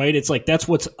excuse, right? It's like that's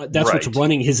what's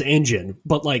running his engine.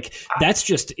 But like, that's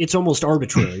just, it's almost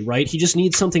arbitrary, right? He just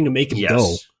needs something to make him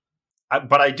go.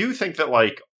 But I do think that,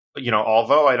 like,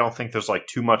 although I don't think there's like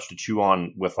too much to chew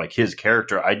on with like his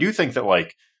character, I do think that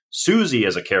like Susie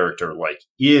as a character like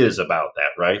is about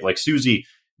that, right? Like, Susie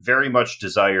very much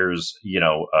desires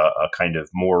a kind of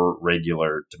more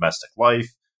regular domestic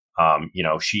life.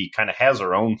 She kind of has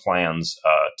her own plans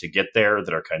to get there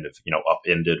that are kind of,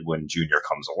 upended when Junior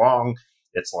comes along.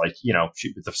 It's like,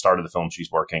 at the start of the film,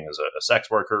 she's working as a sex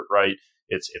worker, right?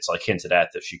 It's like hinted at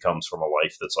that she comes from a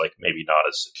life that's like maybe not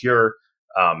as secure.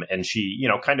 And she,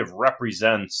 kind of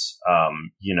represents,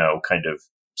 kind of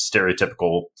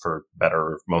stereotypical, for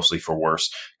better, mostly for worse,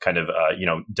 kind of,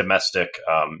 domestic,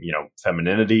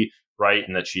 femininity, right?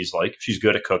 And that she's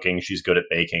good at cooking. She's good at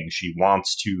baking. She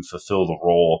wants to fulfill the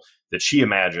role that she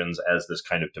imagines as this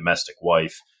kind of domestic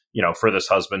wife, for this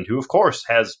husband who, of course,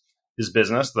 has his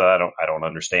business that I don't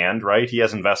understand, right? He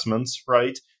has investments,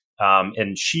 right?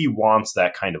 And she wants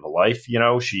that kind of a life,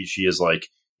 she is like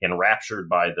enraptured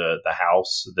by the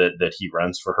house that he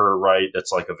rents for her, right?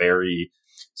 That's like a very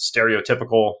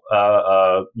stereotypical,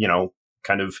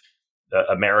 kind of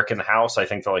American house. I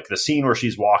think that like the scene where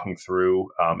she's walking through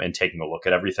and taking a look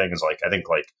at everything is like, I think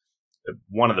like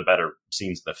one of the better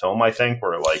scenes in the film, I think,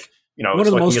 where like, one it's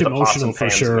of the looking most at the pots emotional and for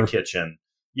pans sure. in the kitchen.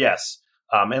 Yes.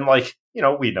 And like,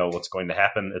 we know what's going to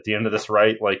happen at the end of this,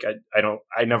 right? Like,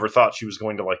 I never thought she was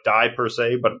going to like die per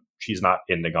se, but she's not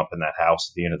ending up in that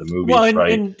house at the end of the movie,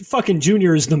 right? And fucking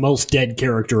Junior is the most dead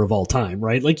character of all time,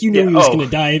 right? Like, you knew he was going to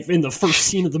die in the first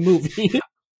scene of the movie.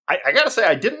 I gotta say,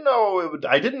 I didn't know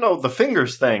the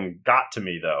fingers thing got to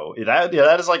me though.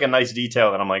 That is like a nice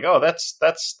detail that I'm like, oh,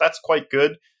 that's quite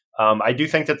good. I do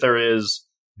think that there is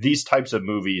these types of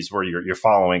movies where you're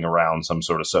following around some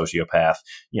sort of sociopath,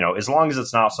 as long as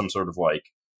it's not some sort of like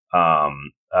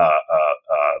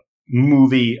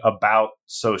movie about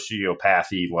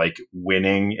sociopathy, like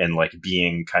winning and like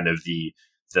being kind of the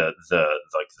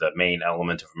main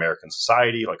element of American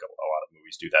society, like a lot of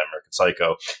movies do that, American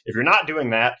Psycho. If you're not doing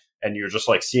that and you're just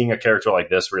like seeing a character like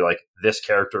this where you're like, this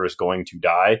character is going to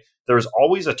die, there's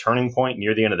always a turning point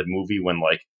near the end of the movie when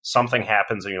like something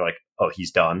happens and you're like, oh,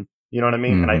 he's done. You know what I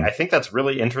mean? Mm-hmm. And I think that's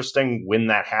really interesting when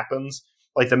that happens.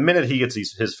 Like the minute he gets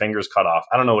his fingers cut off,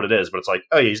 I don't know what it is, but it's like,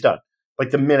 oh yeah, he's done.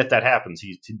 Like the minute that happens,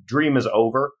 his dream is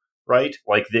over, right?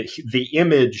 Like the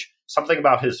image, something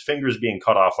about his fingers being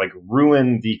cut off, like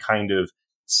ruin the kind of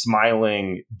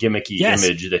smiling, gimmicky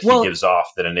image that he gives off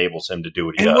that enables him to do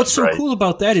what he does. And what's so right? cool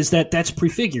about that is that that's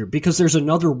prefigured because there's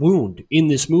another wound in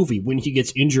this movie when he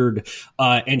gets injured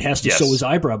and has to sew his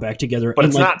eyebrow back together. But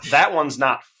and it's not, that one's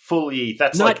not fully,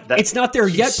 that's not, like, that, it's not there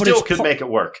yet, but still could make it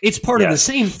work. It's part of the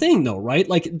same thing though, right?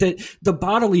 Like the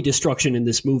bodily destruction in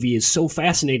this movie is so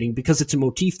fascinating because it's a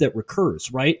motif that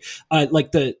recurs, right?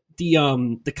 Like the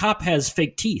cop has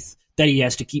fake teeth that he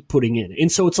has to keep putting in. And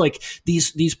so it's like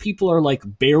these people are like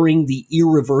bearing the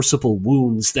irreversible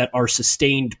wounds that are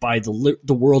sustained by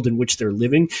the world in which they're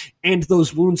living. And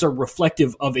those wounds are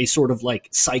reflective of a sort of like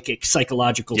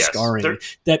psychological scarring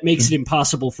that makes it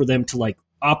impossible for them to like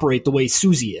operate the way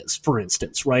Susie is, for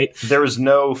instance, right? There is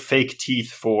no fake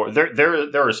teeth for there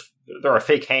are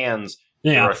fake hands,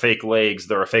 there are fake legs,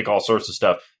 there are fake all sorts of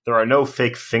stuff. There are no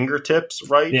fake fingertips,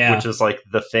 right? Yeah. Which is like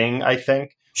the thing, I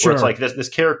think. Sure. Where it's like this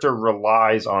character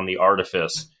relies on the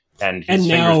artifice, and his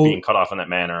fingers being cut off in that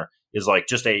manner is like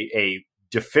just a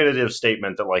definitive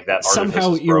statement that like that somehow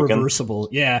artifice is broken. Irreversible,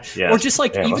 or just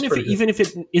like even if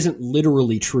it isn't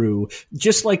literally true,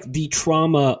 just like the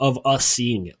trauma of us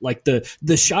seeing it, like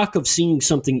the shock of seeing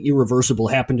something irreversible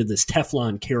happen to this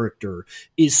Teflon character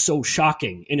is so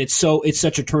shocking, and it's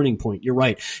such a turning point. You're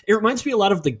right. It reminds me a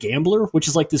lot of The Gambler, which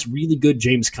is like this really good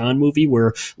James Caan movie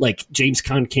where like James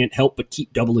Caan can't help but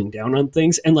keep doubling down on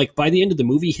things, and like by the end of the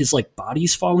movie, his like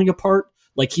body's falling apart.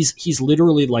 Like he's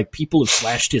literally like people have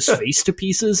slashed his face to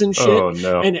pieces and shit. Oh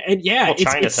no! And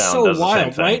it's so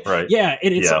wild, right? Yeah,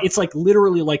 and it's like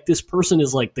literally like this person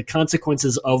is like the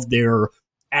consequences of their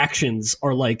actions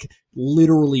are like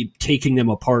literally taking them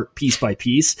apart piece by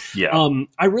piece. Yeah.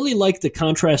 I really like the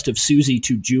contrast of Susie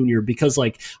to Junior because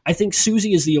like I think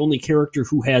Susie is the only character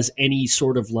who has any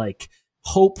sort of like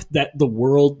hope that the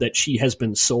world that she has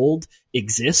been sold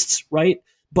exists, right?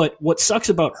 But what sucks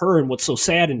about her and what's so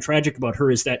sad and tragic about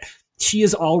her is that she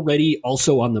is already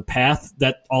also on the path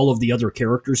that all of the other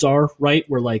characters are, right?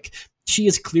 Where like she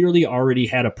has clearly already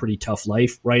had a pretty tough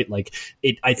life, right? Like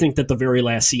I think that the very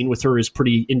last scene with her is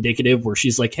pretty indicative where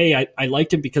she's like, hey, I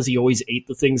liked him because he always ate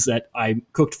the things that I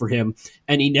cooked for him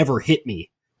and he never hit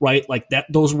me. Right, like that.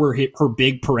 Those were her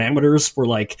big parameters for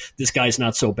like this guy's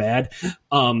not so bad.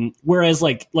 Whereas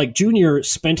like Junior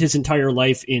spent his entire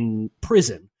life in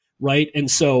prison. Right. And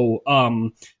so,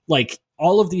 like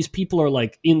all of these people are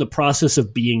like in the process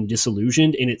of being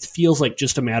disillusioned and it feels like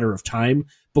just a matter of time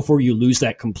before you lose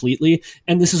that completely.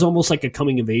 And this is almost like a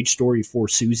coming of age story for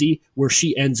Susie, where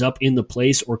she ends up in the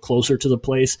place or closer to the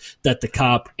place that the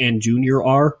cop and Junior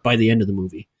are by the end of the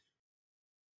movie.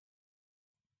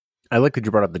 I like that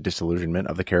you brought up the disillusionment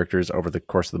of the characters over the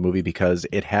course of the movie, because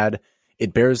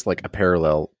it bears like a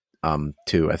parallel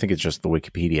to, I think it's just the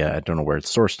Wikipedia. I don't know where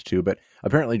it's sourced to, but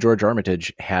apparently George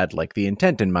Armitage had like the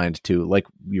intent in mind to, like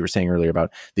you were saying earlier,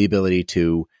 about the ability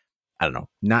to, I don't know,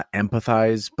 not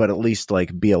empathize, but at least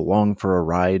like be along for a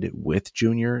ride with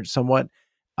Junior somewhat,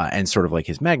 and sort of like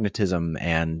his magnetism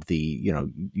and the,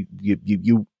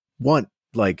 you want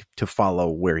like to follow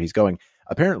where he's going.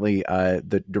 Apparently,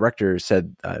 the director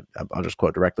said, I'll just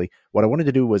quote directly, "What I wanted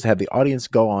to do was have the audience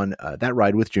go on that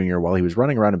ride with Junior while he was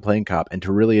running around and playing cop, and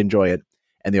to really enjoy it.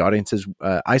 And the audiences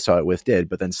I saw it with did.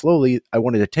 But then slowly, I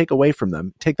wanted to take that away from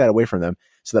them,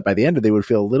 so that by the end of it, they would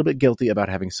feel a little bit guilty about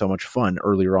having so much fun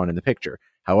earlier on in the picture.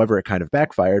 However, it kind of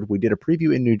backfired. We did a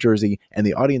preview in New Jersey, and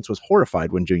the audience was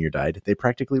horrified when Junior died. They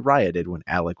practically rioted when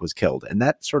Alec was killed." And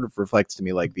that sort of reflects to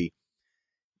me like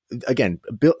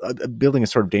building a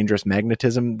sort of dangerous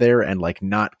magnetism there, and like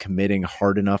not committing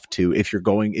hard enough to,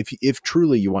 if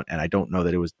truly you want, and I don't know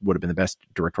that would have been the best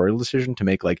directorial decision to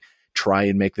make, like, try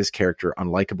and make this character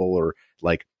unlikable, or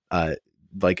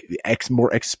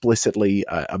more explicitly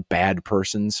a bad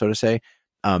person, so to say.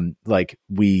 Like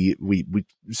we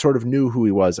sort of knew who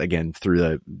he was, again, through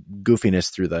the goofiness,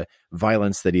 through the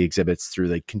violence that he exhibits, through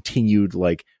the continued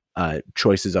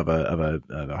choices of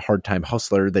a hard time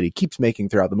hustler that he keeps making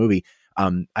throughout the movie.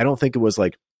 I don't think it was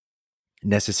like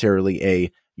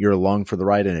necessarily you're along for the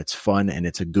ride and it's fun and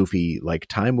it's a goofy like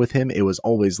time with him. It was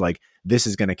always like, this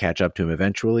is going to catch up to him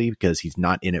eventually, because he's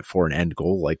not in it for an end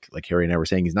goal. Like Harry and I were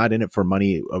saying, he's not in it for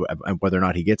money, whether or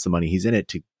not he gets the money. He's in it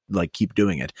to like keep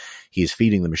doing it. He's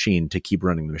feeding the machine to keep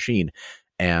running the machine.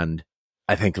 And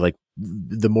I think like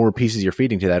the more pieces you're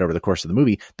feeding to that over the course of the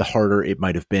movie, the harder it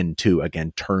might have been to,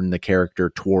 again, turn the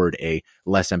character toward a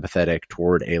less empathetic,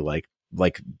 toward a like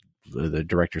the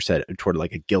director said, toward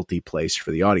like a guilty place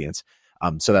for the audience.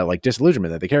 So that like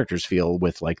disillusionment that the characters feel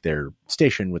with like their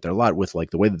station, with their lot, with like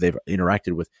the way that they've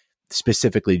interacted with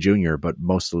specifically Junior, but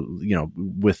mostly,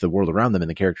 with the world around them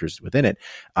and the characters within it,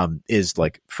 is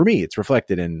like, for me, it's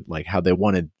reflected in like how they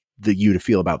wanted you to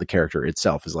feel about the character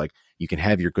itself. Is like, you can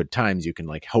have your good times, you can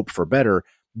like hope for better,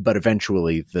 but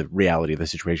eventually the reality of the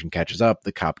situation catches up.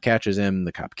 The cop catches him,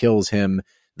 the cop kills him.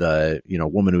 The,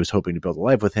 woman who was hoping to build a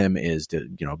life with him is,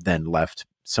 then left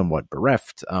somewhat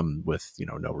bereft, with,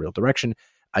 no real direction.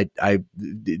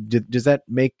 Does that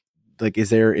make, like, is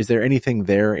there anything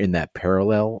there in that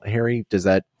parallel, Harry? Does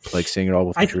that like sing it all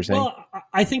with what you were saying? Well,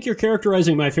 I think you're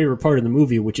characterizing my favorite part of the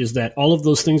movie, which is that all of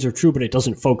those things are true, but it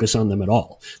doesn't focus on them at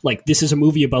all. Like, this is a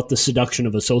movie about the seduction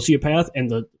of a sociopath,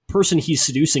 and the person he's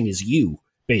seducing is you,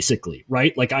 basically,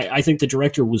 right? Like, I think the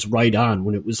director was right on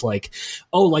when it was like,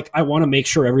 oh, like, I want to make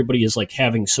sure everybody is like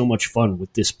having so much fun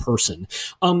with this person.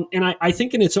 And I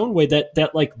think in its own way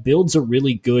that like builds a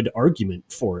really good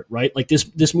argument for it, right? Like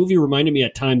this movie reminded me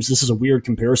at times, this is a weird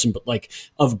comparison, but like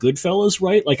of Goodfellas,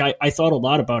 right? Like I thought a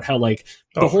lot about how like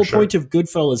the whole point of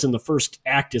Goodfellas in the first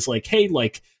act is like, hey,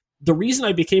 like, the reason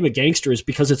I became a gangster is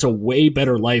because it's a way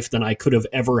better life than I could have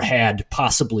ever had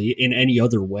possibly in any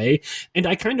other way. And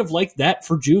I kind of like that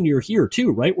for Junior here too,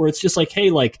 right? Where it's just like,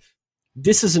 hey, like,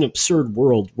 this is an absurd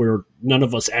world where none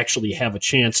of us actually have a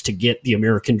chance to get the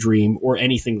American dream or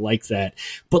anything like that.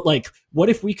 But like, what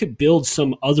if we could build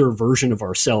some other version of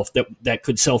ourselves that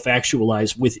could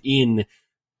self-actualize within,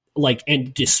 like,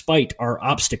 and despite our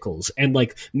obstacles? And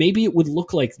like, maybe it would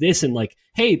look like this, and like,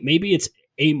 hey, maybe it's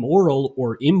amoral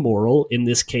or immoral in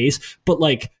this case, but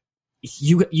like,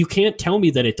 you can't tell me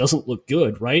that it doesn't look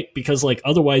good, right? Because like,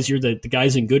 otherwise you're the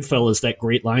guys in Goodfellas, that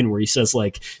great line where he says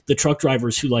like, the truck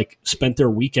drivers who like spent their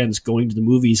weekends going to the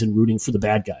movies and rooting for the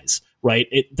bad guys, right?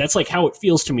 That's like how it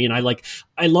feels to me. And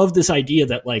I love this idea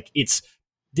that like,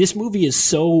 this movie is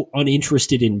so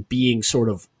uninterested in being sort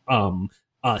of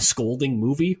scolding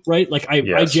movie, right? Like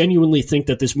I genuinely think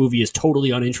that this movie is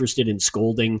totally uninterested in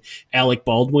scolding Alec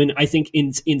Baldwin. I think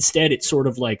instead it's sort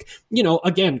of like,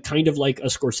 again, kind of like a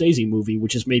Scorsese movie,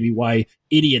 which is maybe why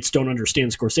idiots don't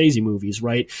understand Scorsese movies,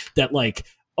 right? That like,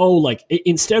 oh, like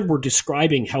instead we're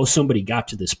describing how somebody got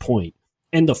to this point.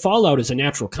 And the fallout is a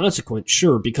natural consequence,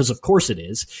 sure, because of course it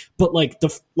is. But like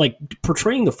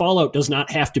portraying the fallout does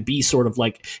not have to be sort of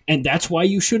like, and that's why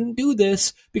you shouldn't do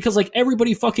this, because like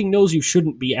everybody fucking knows you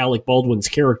shouldn't be Alec Baldwin's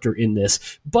character in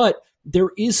this. But there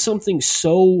is something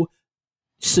so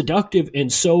seductive and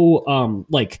so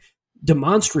like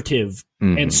demonstrative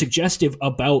and suggestive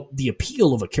about the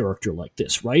appeal of a character like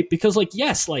this, right? Because like,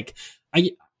 yes, like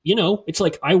it's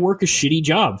like I work a shitty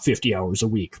job 50 hours a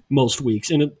week most weeks,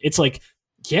 and it's like,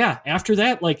 yeah, after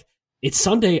that, like, it's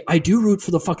Sunday. I do root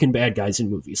for the fucking bad guys in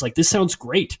movies. Like, this sounds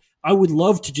great. I would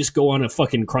love to just go on a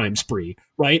fucking crime spree,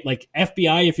 right? Like,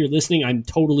 FBI, if you're listening, I'm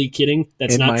totally kidding.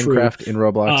 That's not true. In Minecraft, in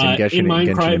Roblox, in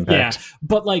Genshin Impact. Yeah.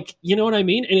 But, like, you know what I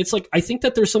mean? And it's like, I think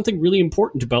that there's something really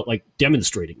important about, like,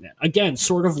 demonstrating that. Again,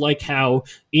 sort of like how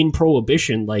in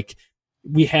Prohibition, like,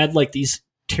 we had, like, these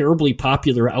terribly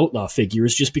popular outlaw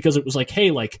figures just because it was like, hey,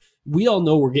 like, we all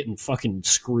know we're getting fucking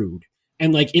screwed.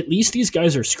 And, like, at least these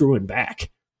guys are screwing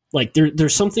back. Like,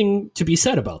 there's something to be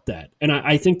said about that. And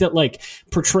I think that, like,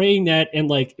 portraying that and,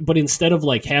 like, but instead of,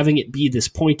 like, having it be this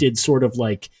pointed sort of,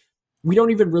 like, we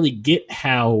don't even really get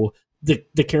how the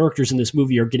characters in this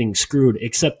movie are getting screwed,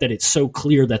 except that it's so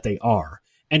clear that they are.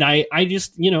 And I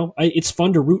just, you know, it's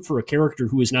fun to root for a character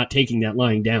who is not taking that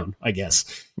lying down, I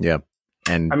guess. Yeah.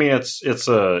 And I mean, it's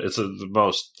the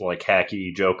most, like,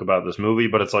 hacky joke about this movie,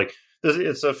 but it's like,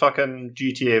 it's a fucking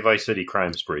GTA Vice City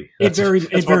crime spree. It very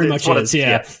much is,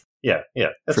 yeah. Yeah.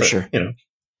 For sure. You know.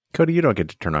 Cody, you don't get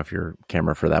to turn off your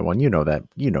camera for that one. You know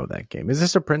that game. Is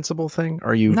this a principal thing?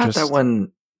 Or are you not just that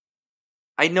one?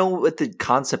 I know what the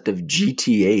concept of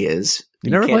GTA is.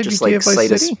 You never played GTA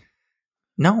Vice City?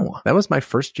 No, that was my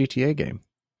first GTA game.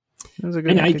 It was a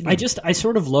good. And I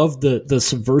sort of love the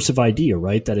subversive idea,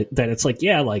 right? That it's like,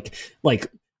 yeah, like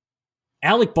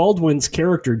Alec Baldwin's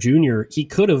character, Junior, he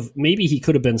could have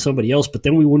been somebody else, but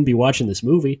then we wouldn't be watching this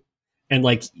movie. And,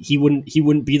 like, he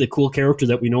wouldn't be the cool character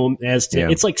that we know him as.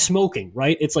 It's like smoking,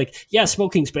 right? It's like, yeah,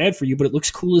 smoking's bad for you, but it looks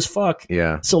cool as fuck.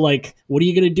 Yeah. So, like, what are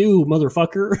you going to do,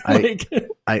 motherfucker?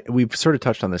 We've sort of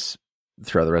touched on this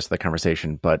throughout the rest of the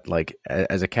conversation, but, like,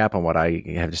 as a cap on what I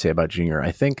have to say about Junior,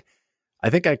 I think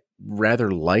I rather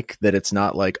like that it's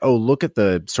not like, oh, look at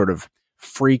the sort of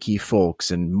freaky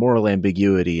folks and moral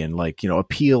ambiguity and, like, you know,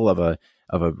 appeal of a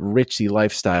richy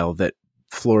lifestyle that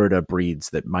Florida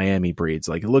breeds, that Miami breeds.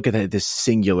 Like, look at this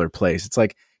singular place. It's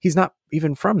like, he's not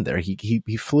even from there.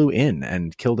 He flew in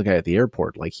and killed a guy at the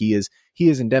airport. Like, he is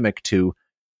endemic to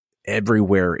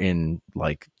everywhere in,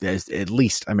 like, at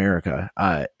least America.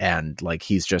 And, like,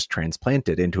 he's just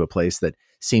transplanted into a place that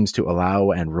seems to allow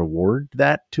and reward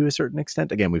that to a certain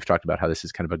extent. Again, we've talked about how this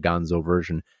is kind of a gonzo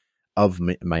version of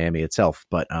Miami itself.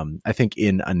 But I think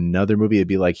in another movie, it'd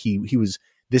be like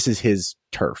this is his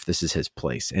turf. This is his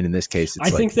place. And in this case, I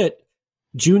think that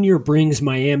Junior brings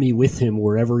Miami with him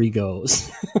wherever he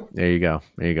goes. There you go.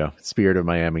 Spirit of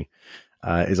Miami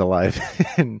is alive.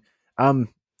 And,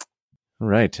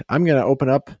 right. I'm going to open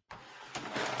up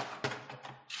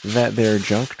that there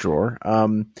junk drawer.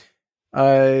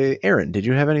 Aaron, did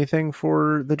you have anything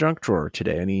for the junk drawer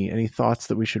today? Any thoughts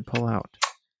that we should pull out?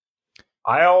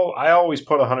 I always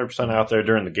put 100% out there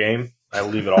during the game. I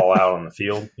leave it all out on the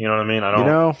field. You know what I mean? I don't. You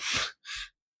know?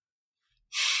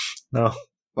 No.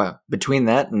 Wow. Between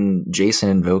that and Jason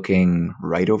invoking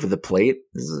right over the plate,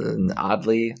 this is an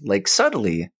oddly, like,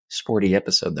 subtly sporty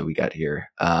episode that we got here.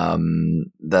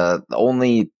 The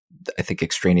only, I think,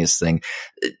 extraneous thing,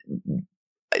 it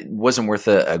wasn't worth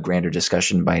a grander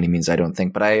discussion by any means, I don't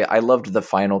think, but I loved the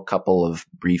final couple of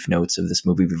brief notes of this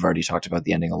movie. We've already talked about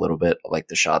the ending a little bit, like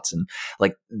the shots, and,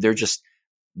 like, they're just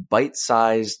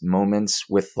bite-sized moments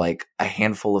with, like, a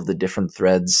handful of the different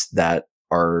threads that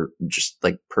are just,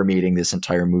 like, permeating this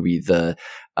entire movie. The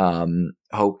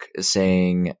Hoke is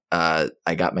saying, I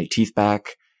got my teeth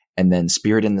back, and then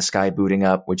Spirit in the Sky booting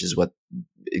up, which is what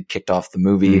kicked off the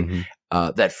movie. Mm-hmm.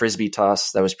 That frisbee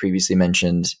toss that was previously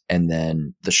mentioned, and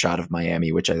then the shot of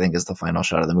Miami, which I think is the final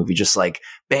shot of the movie. Just like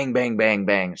bang, bang, bang,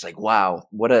 bang. It's like, wow,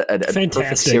 what a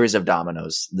perfect series of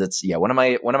dominoes. That's one of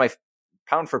my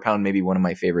pound for pound, maybe one of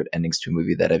my favorite endings to a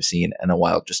movie that I've seen in a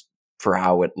while. Just for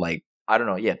how it, like, I don't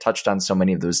know, touched on so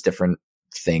many of those different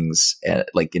things,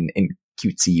 like in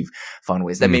cutesy, fun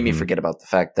ways that made me forget about the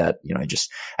fact that, you know,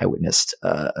 I witnessed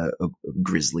a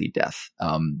grisly death.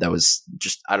 That was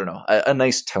just, I don't know, a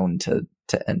nice tone to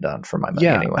end on for my money.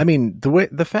 Yeah, anyway. I mean,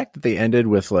 the fact that they ended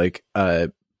with, like, a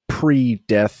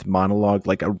pre-death monologue,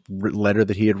 like a letter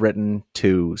that he had written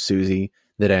to Susie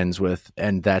that ends with,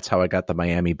 and that's how I got the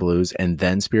Miami blues, and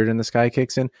then Spirit in the Sky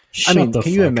kicks in. Shut I mean, the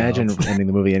can you fuck imagine up. ending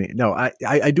the movie? No,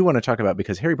 I do want to talk about,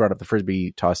 because Harry brought up the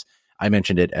frisbee toss. I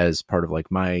mentioned it as part of, like,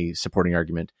 my supporting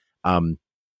argument.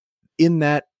 In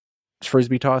that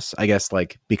frisbee toss, I guess,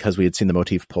 like, because we had seen the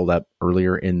motif pulled up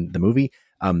earlier in the movie,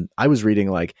 I was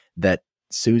reading, like, that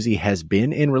Susie has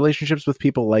been in relationships with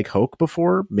people like Hoke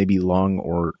before, maybe long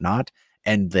or not,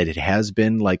 and that it has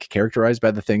been, like, characterized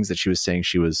by the things that she was saying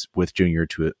she was with Junior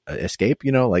to escape,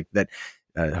 you know, like that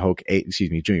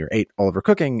Junior ate all of her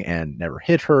cooking and never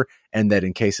hit her. And that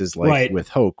in cases like with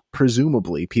Hoke,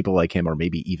 presumably people like him, or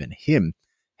maybe even him,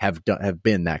 have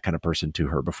been that kind of person to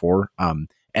her before. And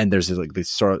And there's like this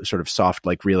sort of soft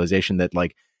like realization that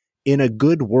like in a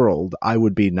good world, I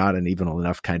would be not an evil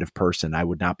enough kind of person. I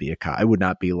would not be I would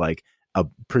not be like a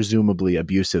presumably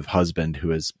abusive husband who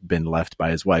has been left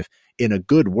by his wife. In a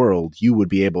good world, you would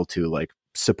be able to like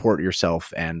support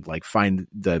yourself and like find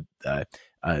the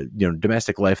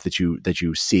domestic life that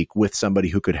you seek with somebody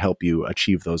who could help you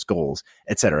achieve those goals,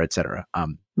 et cetera, et cetera.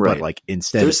 Right. But like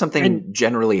instead, there's something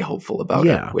generally hopeful about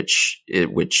it, which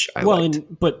I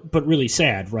liked. But really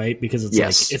sad, right? Because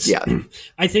it's yeah.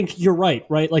 I think you're right?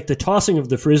 Like the tossing of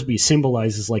the Frisbee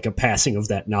symbolizes like a passing of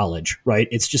that knowledge, right?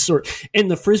 It's just and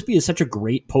the Frisbee is such a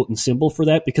great potent symbol for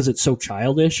that because it's so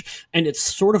childish and it's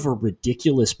sort of a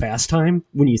ridiculous pastime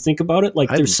when you think about it. Like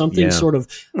there's something sort of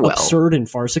absurd and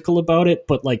farcical about it,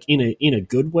 but like in a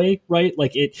good way, right?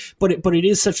 Like but it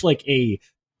is such like a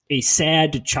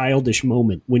sad childish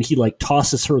moment when he like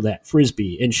tosses her that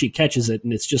Frisbee and she catches it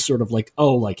and it's just sort of like,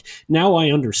 oh, like now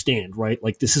I understand, right?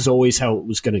 Like this is always how it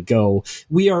was going to go.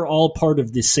 We are all part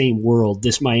of this same world,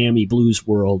 this Miami Blues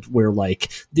world where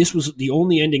like this was the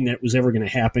only ending that was ever going to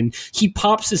happen. He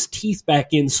pops his teeth back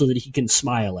in so that he can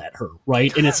smile at her,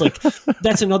 right? And it's like,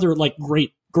 that's another like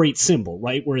great symbol,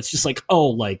 right? Where it's just like, oh,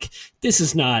 like this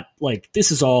is not like,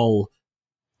 this is all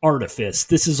artifice.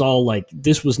 This is all like,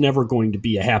 this was never going to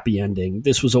be a happy ending.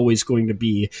 This was always going to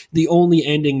be the only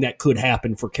ending that could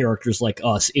happen for characters like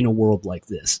us in a world like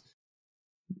this.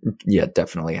 Yeah,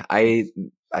 definitely. I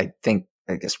think,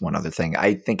 I guess one other thing,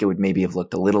 I think it would maybe have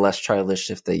looked a little less childish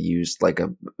if they used like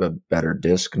a better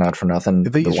disc, not for nothing.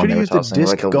 They should have used a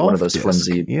disc, like one of those disc.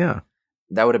 flimsy. Yeah.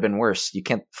 That would have been worse. You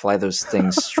can't fly those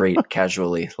things straight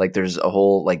casually. Like there's a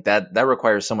whole like that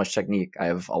requires so much technique. I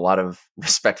have a lot of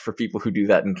respect for people who do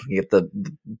that and can get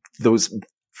those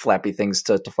flappy things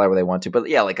to fly where they want to. But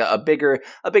yeah, like a bigger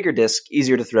disc,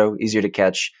 easier to throw, easier to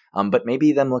catch. But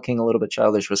maybe them looking a little bit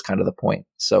childish was kind of the point.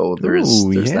 So there's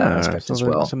that aspect as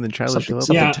well. Something childish.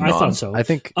 Something I thought so. I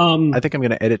think I'm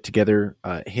going to edit together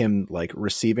him like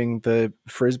receiving the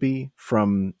Frisbee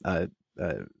from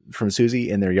Susie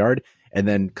in their yard, and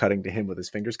then cutting to him with his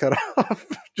fingers cut off,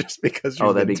 just because.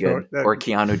 Oh, that'd be good. Or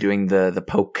Keanu doing the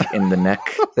poke in the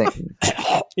neck thing.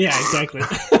 Yeah, exactly.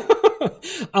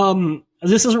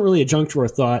 This isn't really a junk drawer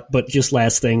thought, but just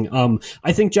last thing.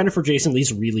 I think Jennifer Jason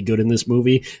Leigh's really good in this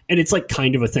movie, and it's like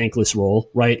kind of a thankless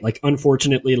role, right? Like,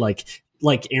 unfortunately,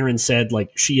 like Aaron said,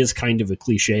 like she is kind of a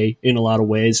cliche in a lot of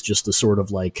ways, just the sort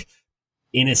of like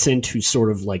innocent who's sort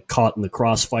of like caught in the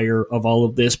crossfire of all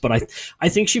of this. But I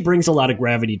think she brings a lot of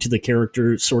gravity to the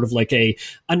character, sort of like a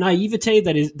naivete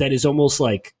that is almost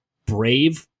like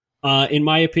brave, in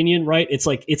my opinion, right? It's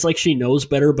like she knows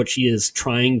better, but she is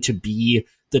trying to be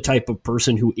the type of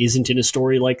person who isn't in a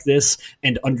story like this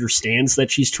and understands that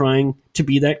she's trying to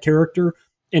be that character.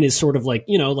 And is sort of like,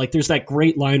 you know, like there's that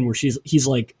great line where he's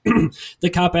like, the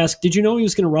cop asked, did you know he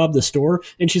was going to rob the store?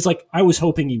 And she's like, I was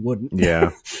hoping he wouldn't.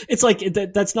 Yeah. It's like,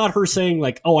 that's not her saying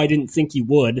like, oh, I didn't think you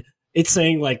would. It's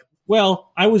saying like,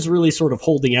 well, I was really sort of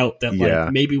holding out that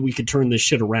like maybe we could turn this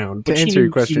shit around. But to answer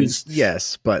your question,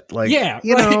 yes, but like, yeah,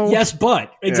 you right. know, Yes,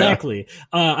 but exactly.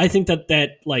 Yeah. I think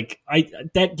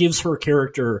that gives her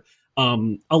character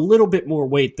a little bit more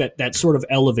weight that sort of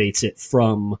elevates it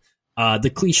from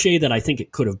the cliche that I think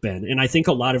it could have been. And I think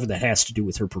a lot of that has to do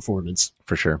with her performance.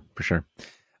 For sure.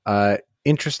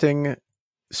 Interesting,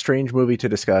 strange movie to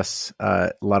discuss.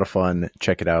 A lot of fun.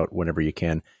 Check it out whenever you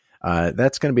can.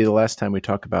 That's going to be the last time we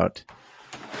talk about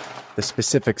the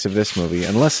specifics of this movie,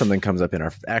 unless something comes up in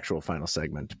our actual final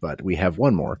segment. But we have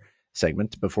one more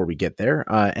segment before we get there.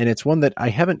 And it's one that I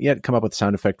haven't yet come up with a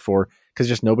sound effect for, because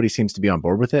just nobody seems to be on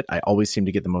board with it. I always seem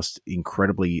to get the most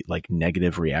incredibly like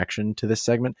negative reaction to this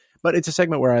segment, but it's a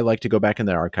segment where I like to go back in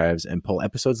the archives and pull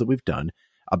episodes that we've done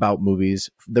about movies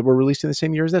that were released in the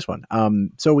same year as this one.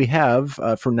 So we have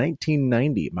from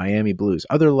 1990, Miami Blues,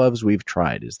 Other Loves We've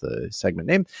Tried is the segment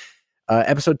name.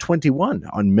 Episode 21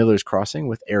 on Miller's Crossing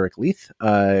with Eric Leith,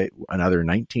 another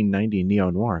 1990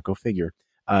 neo-noir, go figure.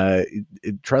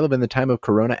 Try Love in the Time of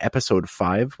Corona, episode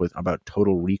 5 with about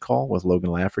Total Recall with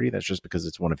Logan Lafferty. That's just because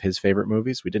it's one of his favorite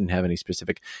movies. We didn't have any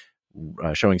specific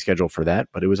showing schedule for that,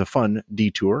 but it was a fun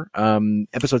detour.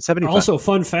 Episode 75. Also,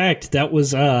 fun fact, that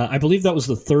was, I believe that was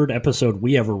the third episode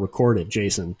we ever recorded,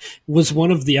 Jason. Was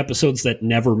one of the episodes that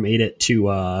never made it to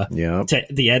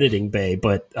the editing bay,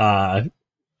 but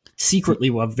secretly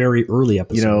a very early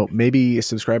episode. You know, maybe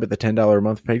subscribe at the $10 a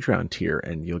month Patreon tier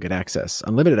and you'll get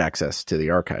unlimited access to the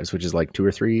archives, which is like 2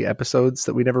 or 3 episodes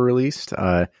that we never released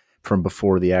from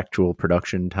before the actual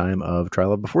production time of Try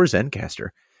Love, before Zencastr.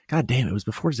 God damn, it was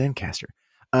before Zencastr.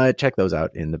 Check those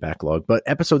out in the backlog. But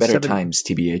episode Better 7 times,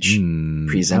 TBH.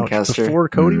 Pre-Zencastr. Before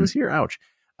Cody was here. Ouch.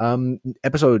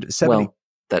 Episode 70. Well,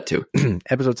 that too.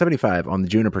 Episode 75 on the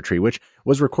Juniper Tree, which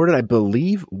was recorded, I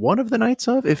believe, one of the nights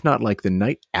of, if not like the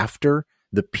night after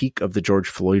the peak of the George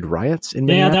Floyd riots in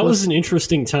Minneapolis. Yeah, that was an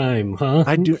interesting time, huh?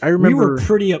 I remember we were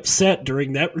pretty upset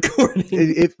during that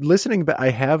recording. Listening, but I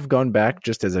have gone back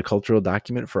just as a cultural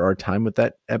document for our time with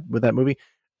that movie.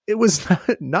 It was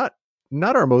not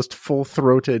our most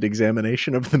full-throated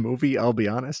examination of the movie, I'll be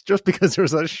honest, just because there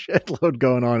was a shitload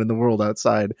going on in the world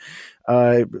outside,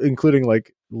 including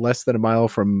like less than a mile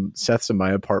from Seth's and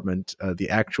my apartment, the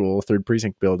actual 3rd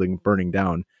Precinct building burning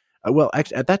down. Well,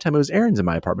 actually, at that time, it was Aaron's in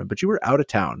my apartment, but you were out of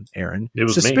town, Aaron. It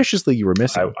was suspiciously, you were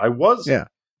missing. I was? Yeah.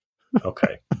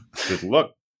 Okay. Good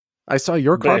look. I saw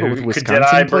your car with Wisconsin did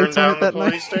I burn plates on down it the that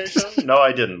police night. station? No,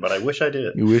 I didn't, but I wish I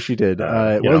did. You wish you did.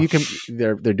 You can.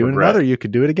 They're doing regret. another. You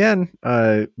could do it again.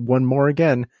 One more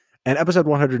again. And episode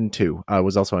 102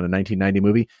 was also in a 1990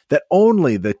 movie that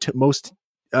only the most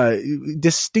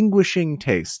distinguishing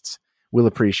tastes will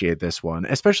appreciate this one,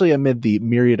 especially amid the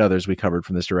myriad others we covered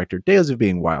from this director. Days of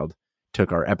Being Wild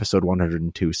took our episode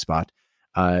 102 spot.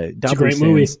 It's a great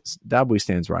movie. Dobby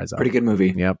Stands Rise Up. Pretty good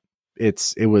movie. Yep.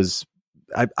 It was.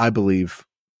 I believe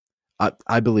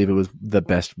it was the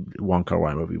best Wong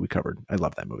Kar-wai movie we covered. I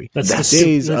love that movie. That's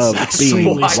Days of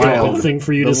Being Wild thing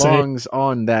for you to say. Belongs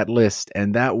on that list,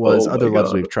 and that was Other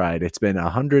Loves We've Tried. It's been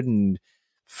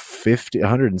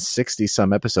 160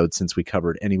 some episodes since we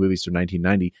covered any movies from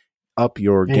 1990. Up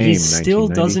your game. He still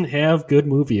doesn't have good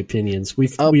movie opinions.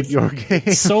 We've your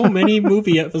game. So many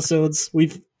movie episodes.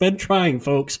 We've been trying,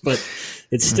 folks, but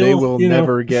it's still. They will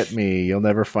never get me. You'll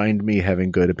never find me having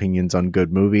good opinions on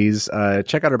good movies.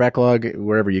 Check out our backlog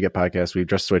wherever you get podcasts. We've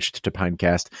just switched to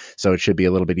Pinecast, so it should be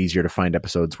a little bit easier to find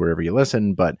episodes wherever you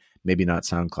listen, but maybe not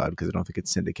SoundCloud because I don't think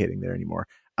it's syndicating there anymore.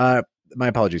 My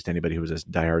apologies to anybody who was a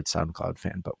diehard SoundCloud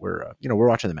fan, but we're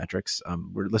watching the metrics.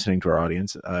 We're listening to our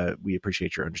audience. We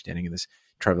appreciate your understanding in this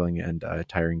traveling and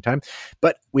tiring time.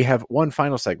 But we have one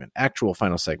final segment,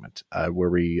 where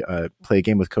we play a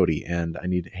game with Cody, and I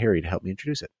need Harry to help me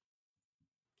introduce it.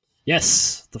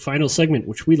 Yes, the final segment,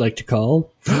 which we like to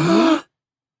call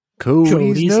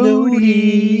Cody's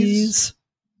Noties.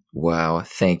 Wow,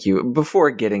 thank you.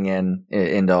 Before getting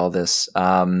into all this,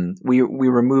 we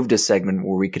removed a segment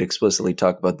where we could explicitly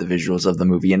talk about the visuals of the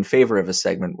movie in favor of a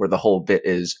segment where the whole bit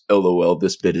is LOL,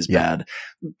 this bit is bad.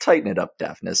 Tighten it up,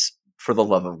 Daphnis, for the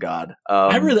love of God.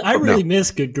 I really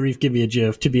miss Good Grief, Give Me a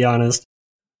GIF, to be honest.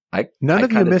 None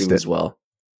of you missed it as well.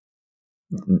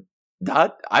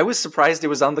 I was surprised it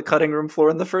was on the cutting room floor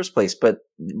in the first place, but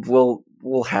we'll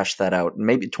hash that out.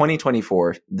 Maybe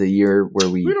 2024, the year where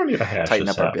we don't need to tighten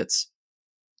up our bits.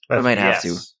 We might have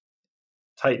to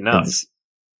tighten up.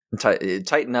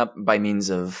 Tighten up by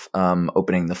means of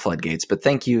opening the floodgates. But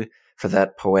thank you for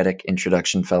that poetic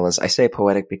introduction, fellas. I say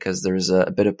poetic because there's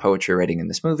a bit of poetry writing in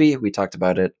this movie. We talked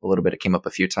about it a little bit. It came up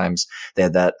a few times. They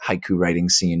had that haiku writing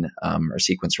scene, or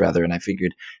sequence rather, and I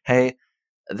figured, hey,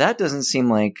 that doesn't seem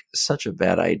like such a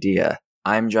bad idea.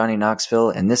 I'm Johnny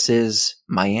Knoxville, and this is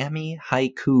Miami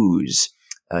Haikus.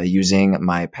 Using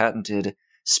my patented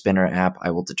Spinner app,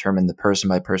 I will determine the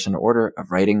person-by-person order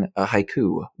of writing a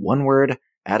haiku, one word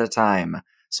at a time.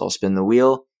 So I'll spin the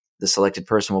wheel, the selected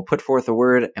person will put forth a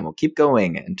word, and we'll keep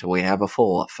going until we have a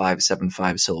full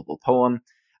 575-syllable poem.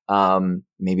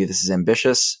 Maybe this is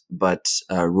ambitious, but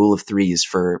rule of threes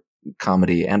for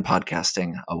comedy and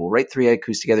podcasting. We'll write 3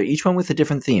 haikus together, each one with a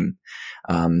different theme.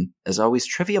 As always,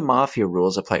 Trivia Mafia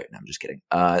rules apply. No, I'm just kidding.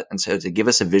 And so to give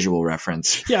us a visual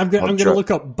reference. Yeah, I'm going to look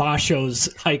up Basho's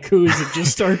haikus and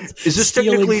just start Is this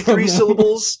technically 3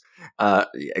 syllables?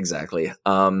 Exactly.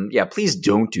 Please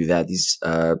don't do that. These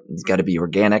got to be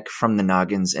organic from the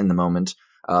noggins in the moment.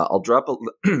 I'll drop a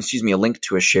link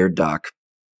to a shared doc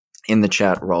in the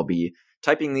chat where I'll be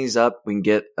typing these up. We can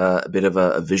get a bit of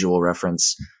a visual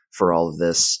reference for all of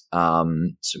this. So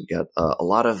we got a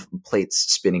lot of plates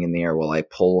spinning in the air while I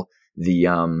pull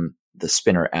the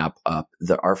Spinner app up.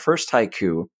 Our first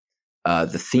haiku,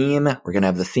 the theme, we're going to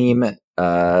have the theme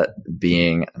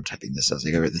being, I'm typing this as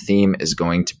I go, the theme is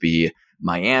going to be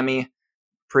Miami.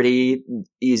 Pretty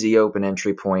easy open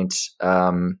entry point,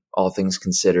 all things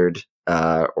considered.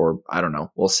 Or I don't know.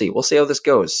 We'll see. We'll see how this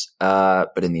goes.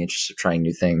 But in the interest of trying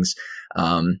new things,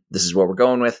 this is what we're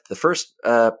going with. The first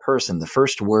person, the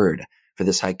first word for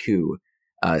this haiku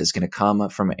is going to come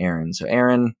from Aaron. So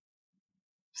Aaron,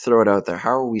 throw it out there.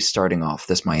 How are we starting off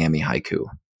this Miami haiku?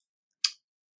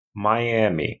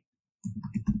 Miami.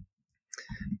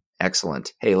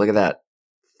 Excellent. Hey, look at that.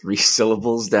 3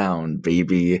 syllables down,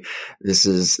 baby. This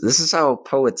is how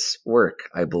poets work,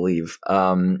 I believe.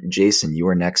 Jason, you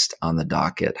are next on the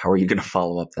docket. How are you going to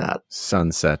follow up that?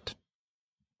 Sunset.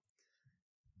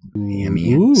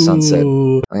 Miami Sunset.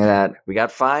 Look at that. We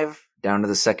got 5 down to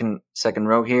the second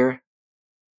row here.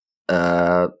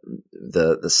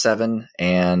 The 7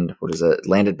 and what is it?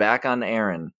 Landed back on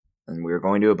Aaron, and we're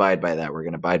going to abide by that. We're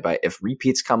going to abide by if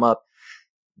repeats come up.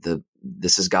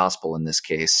 This is gospel in this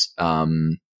case.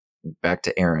 Back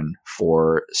to Aaron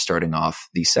for starting off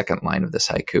the second line of this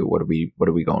haiku. What are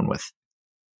we going with?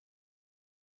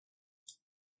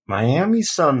 Miami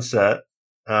Sunset.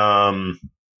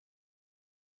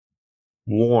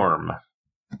 Warm.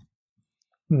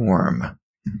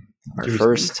 Our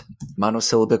first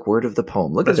monosyllabic word of the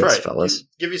poem. Look at this, right, fellas.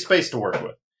 Give you space to work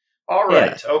with. All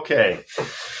right. Yeah. Okay.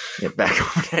 Get back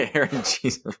over to Aaron.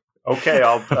 Jesus. Okay.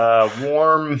 I'll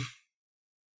warm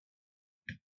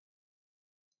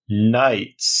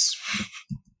nights.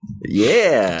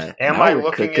 Yeah. Am I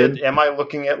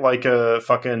looking at like a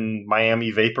fucking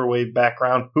Miami vaporwave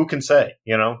background? Who can say?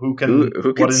 Who can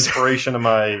what inspiration am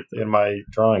I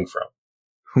drawing from?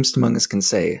 Whomst among us can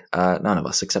say? None of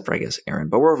us, except for, I guess, Aaron.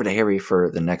 But we're over to Harry for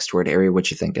the next word. Harry,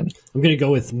 what you thinking? I'm going to go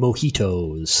with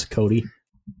mojitos, Cody.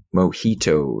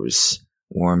 Mojitos.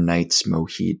 Warm nights,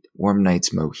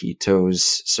 mojitos.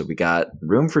 So we got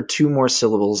room for 2 more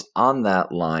syllables on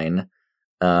that line.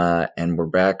 And we're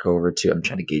back over to, I'm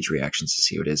trying to gauge reactions to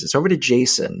see what it is. It's over to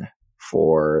Jason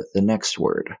for the next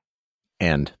word.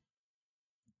 And.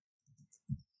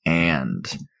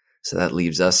 So that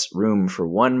leaves us room for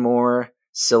 1 more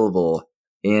syllable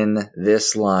in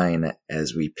this line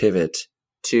as we pivot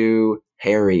to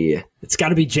Harry. It's got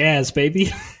to be jazz,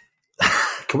 baby.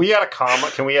 Can we add a comma?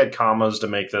 Can we add commas to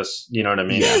make this? You know what I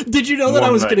mean? Yeah. Did you know that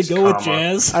I was going to go with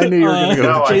jazz? I knew you were going to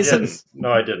go with Jason.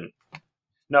 No, I didn't.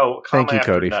 No, thank you,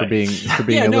 Cody, for being.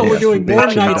 Yeah, no, we're doing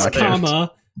warm nights,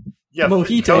 comma,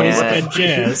 mojitos, and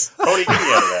jazz. Cody, give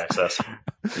me edit access.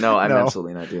 No, I'm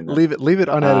absolutely not doing that. Leave it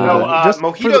unedited.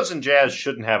 Mojitos and jazz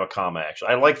shouldn't have a comma. Actually,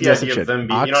 I like the idea of them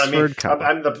being. You know what I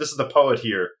mean? This is the poet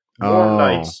here. Warm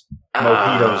nights,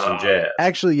 mojitos, and jazz.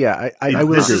 Actually, yeah, I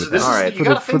will agree with that. All right,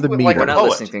 for the meter. We're not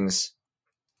listing things.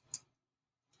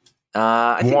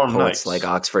 I think poets nights, like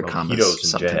Oxford commas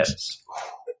sometimes. Jazz.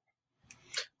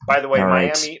 By the way, Miami.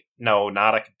 Right. No,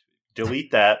 not a.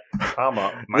 Delete that,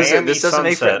 comma. Miami this doesn't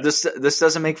Sunset. this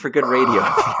doesn't make for good radio.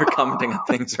 If you're commenting on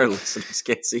things our listeners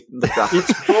can't see in the document.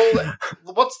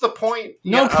 What's the point?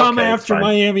 No comma after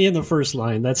Miami in the first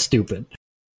line. That's stupid.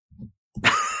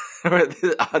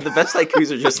 The best haikus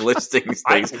are just listing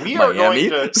things. We are Miami,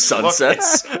 going to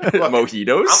sunsets,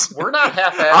 mojitos. We're not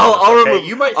half-assed. Remove.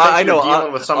 You might think you're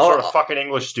dealing with some sort of fucking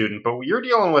English student, but you're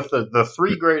dealing with the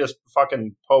 3 greatest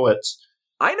fucking poets.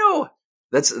 I know.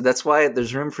 That's why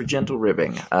there's room for gentle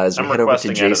ribbing as we head over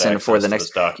to Jason for the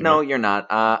next. No, you're not.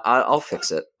 I'll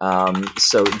fix it.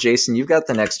 So Jason, you've got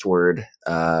the next word,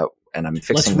 and I'm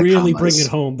fixing. Let's the really commas. bring it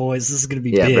home, boys. This is going to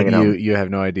be big. Bring it home. You have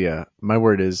no idea. My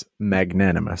word is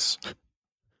magnanimous.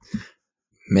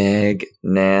 How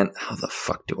the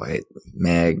fuck do I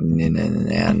magnanimous?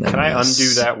 Can I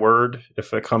undo that word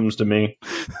if it comes to me?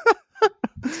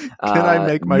 Can I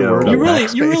make my word? You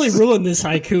really ruined this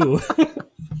haiku.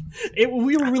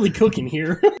 We were really cooking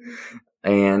here.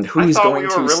 And who's going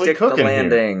to stick the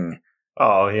landing? Here.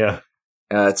 Oh, yeah.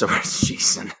 It's over to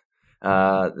Jason.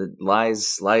 It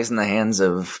lies in the hands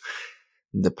of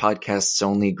the podcast's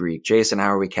only Greek. Jason,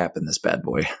 how are we capping this bad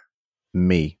boy?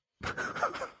 Me.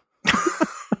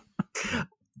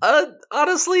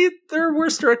 Honestly, there are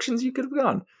worse directions you could have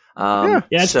gone.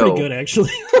 It's pretty good,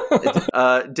 actually.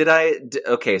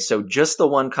 Okay, so just the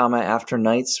 1 comma after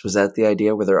nights, was that the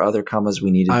idea? Were there other commas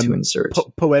we needed to insert?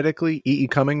 Poetically, E.E.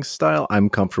 Cummings style, I'm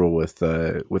comfortable with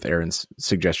Aaron's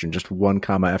suggestion. Just 1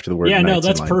 comma after the word nights. Yeah, no,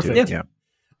 that's perfect. Yeah.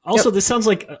 Also, this sounds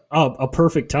like a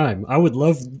perfect time. I would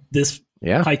love this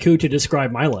haiku to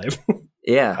describe my life.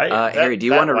 Yeah, Harry, do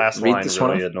you want to read this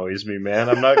one? It annoys me, man.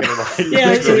 I'm not going to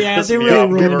lie. They really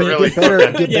ruined it.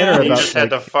 Get better about. You just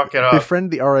had to fuck it up. Befriend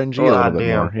the RNG a little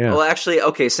bit more. Yeah. Well, actually,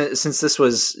 okay. Since this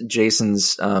was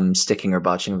Jason's sticking or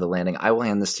botching of the landing, I will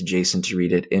hand this to Jason to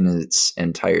read it in its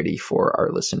entirety for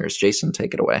our listeners. Jason,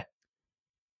 take it away.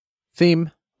 Theme: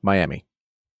 Miami.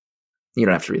 You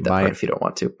don't have to read that part if you don't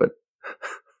want to, but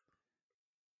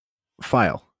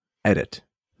file, edit,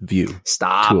 view,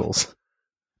 stop, tools.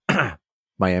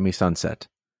 Miami Sunset,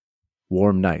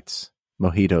 warm nights,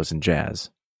 mojitos and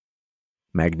jazz,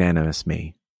 magnanimous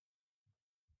me.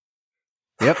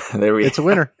 Yep, it's a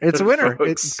winner. It's a winner.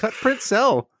 It's cut, print,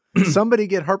 sell. Somebody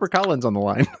get HarperCollins on the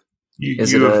line.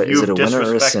 Is it a winner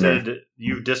or a sinner?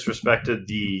 You've disrespected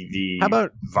the How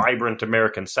about vibrant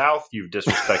American South. You've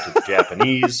disrespected the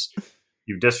Japanese.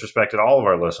 You've disrespected all of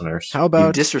our listeners. How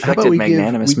about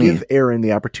magnanimous me? We give Aaron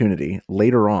the opportunity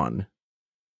later on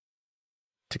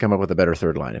to come up with a better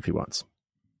third line if he wants.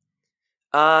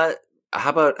 How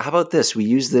about this? We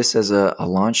use this as a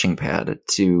launching pad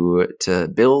to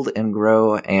build and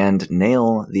grow and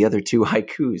nail the other 2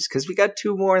 haikus, because we got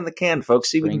 2 more in the can, folks.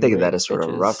 See, we can think of that as sort of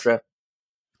a rough draft.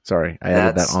 Sorry, I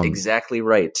added that on. That's exactly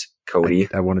right, Cody.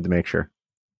 I wanted to make sure.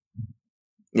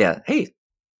 Yeah. Hey,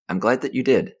 I'm glad that you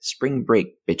did. Spring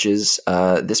break, bitches.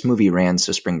 This movie ran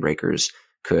so spring breakers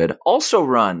could also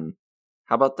run.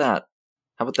 How about that?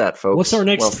 How about that, folks? What's our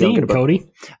next theme, Cody?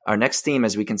 Our next theme,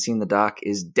 as we can see in the doc,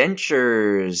 is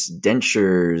dentures.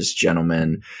 Dentures,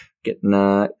 gentlemen. Getting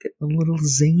a little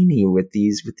zany with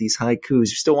these haikus. You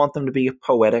still want them to be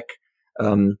poetic,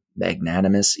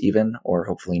 magnanimous even, or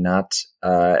hopefully not,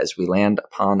 as we land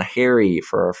upon Harry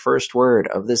for our first word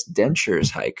of this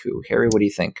dentures haiku. Harry, what do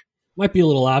you think? Might be a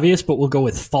little obvious, but we'll go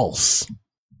with false.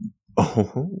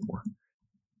 Oh.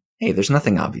 Hey, there's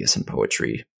nothing obvious in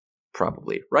poetry,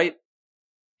 probably, right?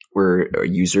 We're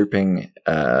usurping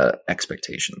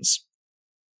expectations.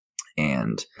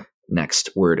 And next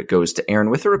word goes to Aaron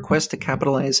with a request to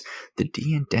capitalize the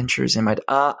D in dentures.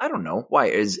 I don't know.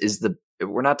 Why?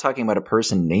 We're not talking about a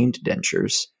person named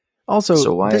dentures. Also,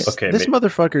 so why? This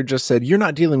motherfucker just said, you're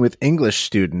not dealing with English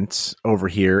students over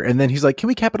here. And then he's like, can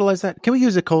we capitalize that? Can we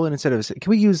use a colon instead of can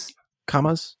we use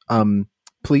commas?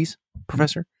 Please,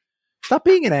 Professor? Stop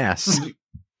being an ass.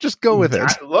 Just go with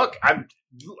it. Look, I'm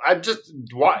just,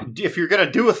 if you're going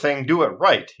to do a thing, do it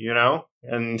right,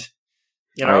 And,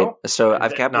 All right, so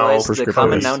I've capitalized the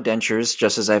common noun dentures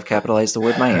just as I've capitalized the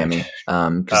word Miami,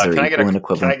 because they're equal and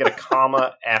equivalent. Can I get a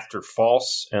comma after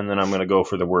false? And then I'm going to go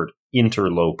for the word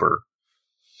interloper.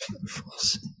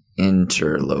 False.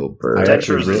 Interloper.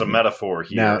 Dentures is a metaphor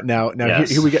here. Now,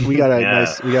 yes. here we got a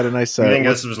nice. We got a nice. You think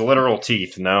this was literal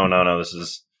teeth? No. This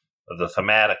is the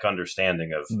thematic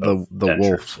understanding of the dentures.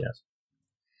 wolf. Yes.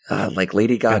 Like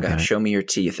Lady Gaga, show me your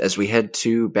teeth. As we head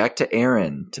back to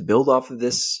Aaron to build off of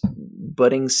this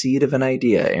budding seed of an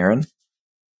idea. Aaron.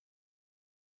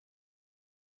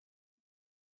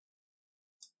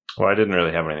 Well, I didn't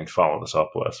really have anything to follow this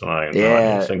up with. So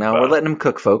we're letting him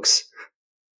cook, folks.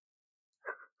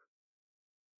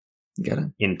 You got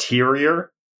it.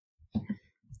 Interior.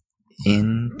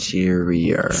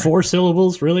 4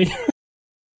 syllables, really?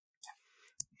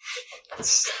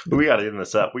 We got to end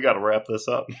this up. We got to wrap this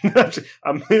up.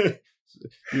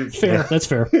 Fair. That's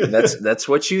fair. That's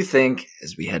what you think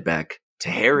as we head back to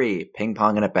Harry,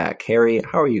 ping-ponging it back. Harry,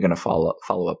 how are you going to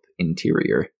follow up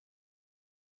interior?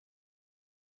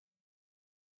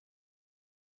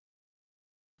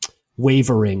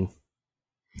 Wavering.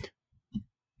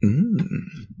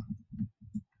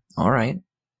 All right.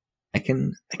 I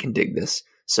can dig this.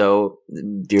 So,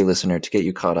 dear listener, to get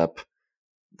you caught up,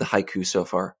 the haiku so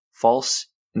far: false,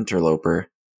 interloper,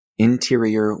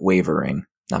 interior, wavering.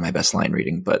 Not my best line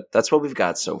reading, but that's what we've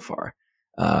got so far.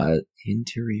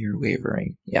 Interior,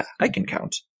 wavering. Yeah, I can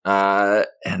count. And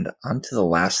on to the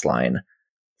last line.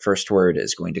 First word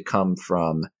is going to come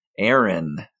from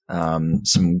Aaron.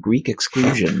 Some Greek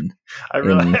exclusion. I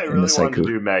really wanted to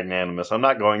do magnanimous. I'm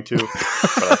not going to, but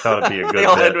I thought it'd be a good they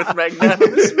all end with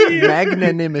magnanimous.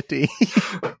 Magnanimity.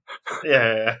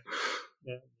 Yeah.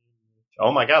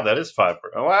 Oh my God, that is 5.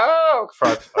 Wow,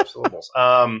 5 syllables.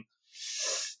 I'm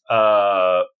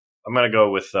gonna go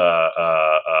with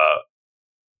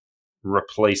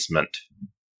replacement.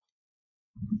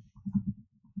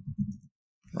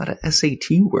 A lot of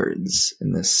SAT words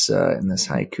in this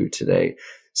haiku today.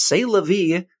 C'est la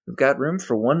vie. We've got room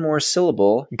for one more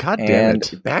syllable. God damn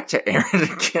it. Back to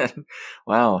Aaron again.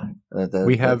 Wow.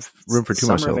 We have room for 2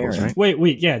 more syllables, right?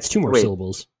 Wait. Yeah, it's 2 more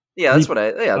syllables. Yeah, that's what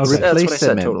I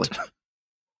said, totally.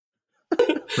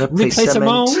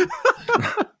 Replacement.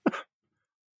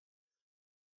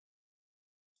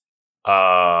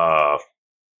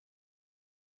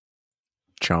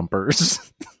 Chompers.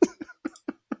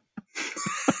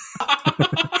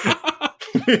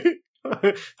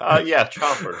 Yeah,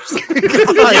 chompers.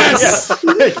 Yes!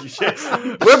 Yes.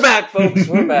 We're back, folks.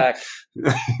 We're back.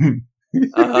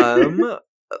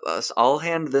 I'll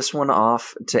hand this one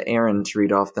off to Aaron to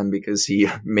read off then, because he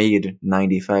made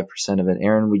 95% of it.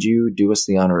 Aaron, would you do us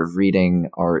the honor of reading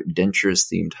our dentures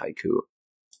themed haiku?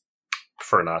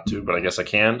 Prefer not to, but I guess I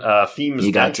can. Theme is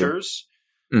You got dentures,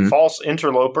 false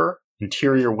interloper,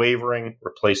 interior wavering,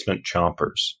 replacement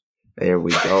chompers. There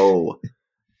we go.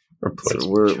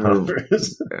 So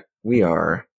we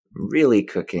are really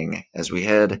cooking as we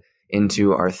head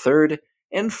into our third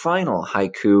and final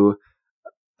haiku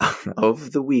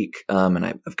of the week. And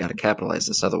I've got to capitalize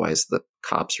this, otherwise the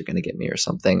cops are going to get me or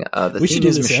something. The we theme should do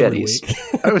is this machetes. every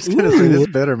week. I was going to say, this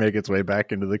better make its way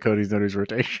back into the Cody's Noties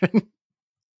rotation.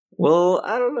 Well,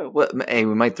 I don't know. Hey,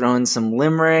 we might throw in some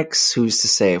limericks. Who's to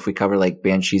say if we cover like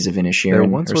Banshees of Inisherin There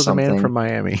once or was something? a man from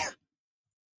Miami.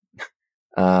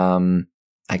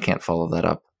 I can't follow that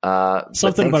up.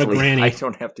 Something about a granny. I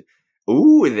don't have to.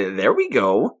 Ooh, there we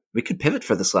go. We could pivot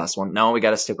for this last one. No, we got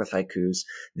to stick with haikus.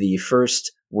 The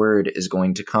first word is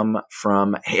going to come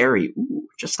from Harry. Ooh,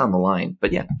 just on the line.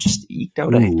 But yeah, just eked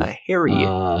out a Harry.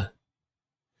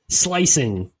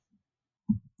 Slicing.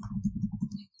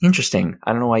 Interesting.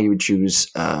 I don't know why you would choose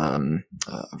a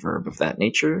verb of that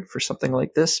nature for something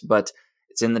like this, but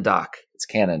it's in the doc. It's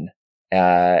canon.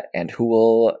 And who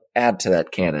will add to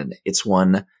that canon? It's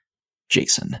one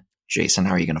Jason. Jason,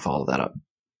 how are you going to follow that up?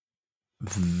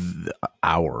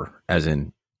 Our, as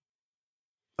in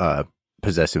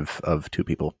possessive of two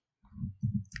people.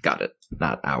 Got it.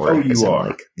 Not our. Oh, you are.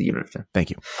 Like the unit. Thank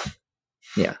you.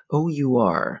 Yeah. Oh, you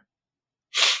are.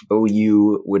 Oh,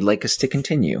 you would like us to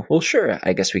continue? Well, sure.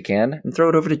 I guess we can. And throw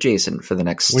it over to Jason for the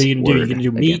next. What are you going to do? You word going to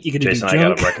do meat? again. You going to do Jason, junk? I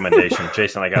got a recommendation.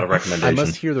 Jason, I got a I recommendation.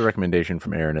 must hear the recommendation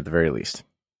from Aaron at the very least.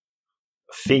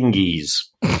 Fingies.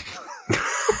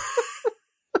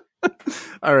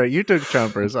 All right, you took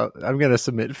Chompers. I'm going to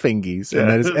submit Fingies, and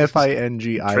that is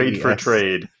Fingies. Trade for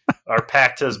trade. Our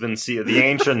pact has been sealed. The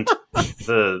ancient,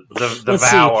 the Let's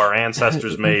vow see. our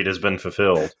ancestors made has been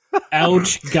fulfilled.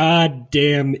 Ouch, god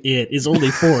damn it. Is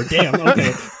only 4. Damn,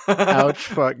 okay. Ouch,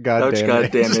 fuck, Ouch, goddamn God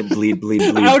it. damn it. Bleed,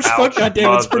 bleed, bleed. Ouch, fuck,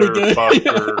 goddamn, it's pretty good.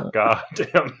 Motherfucker,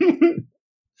 goddamn.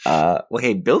 Well,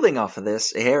 hey, building off of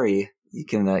this, Harry, you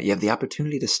can you have the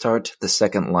opportunity to start the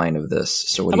second line of this.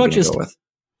 So what How are you about going to just- go with?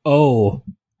 Oh.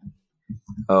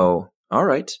 Oh, all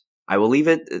right. I will leave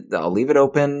it. I'll leave it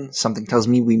open. Something tells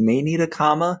me we may need a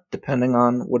comma depending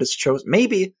on what is chosen.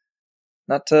 Maybe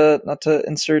not to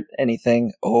insert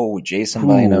anything. Oh, Jason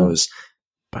by a Ooh. nose,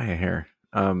 By a hair.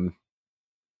 by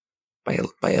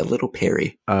a little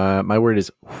Perry. My word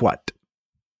is what?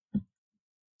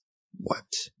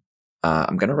 What?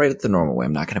 I'm gonna write it the normal way.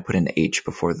 I'm not gonna put an H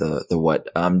before the what.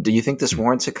 Do you think this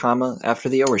warrants a comma after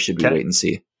the O, or should we Okay. wait and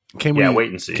see? Can Yeah, we wait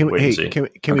and see. Can, Wait hey, and see. can we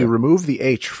Okay. remove the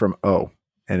H from O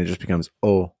and it just becomes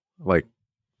O? Like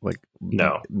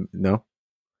No. no.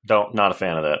 Not a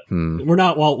fan of that. We're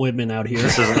not Walt Whitman out here.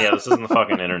 This isn't the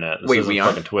fucking internet. This Wait, isn't we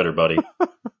aren't? fucking Twitter, buddy.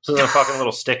 This isn't a fucking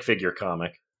little stick figure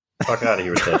comic. Fuck out of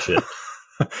here with that shit.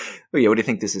 Oh yeah, what do you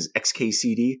think this is?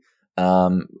 XKCD.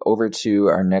 Over to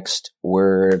our next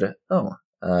word. Oh,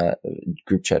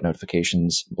 group chat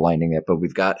notifications blinding it, but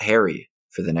we've got Harry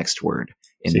for the next word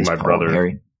in See this my poem. brother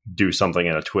Harry. do something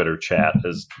in a Twitter chat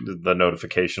as the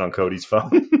notification on Cody's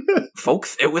phone.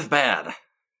 Folks, it was bad.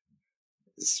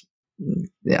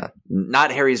 Yeah,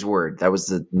 not Harry's word. That was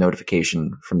the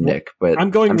notification from Nick, but I'm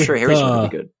going with sure Harry's the. word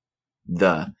would be good.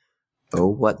 The. Oh,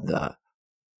 what the?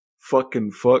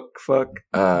 Fucking fuck.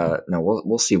 No,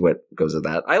 we'll see what goes with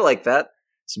that. I like that.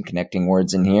 Some connecting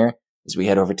words in here as we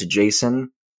head over to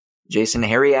Jason. Jason,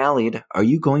 Harry allied. Are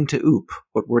you going to oop?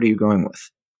 What word are you going with?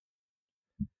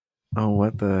 Oh,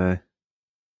 what the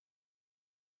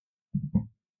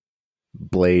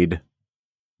blade?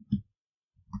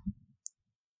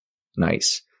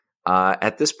 Nice.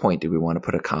 At this point, do we want to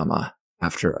put a comma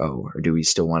after O, or do we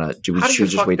still want to? Should we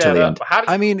just fuck wait till that the up? end? How do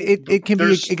you- I mean, it can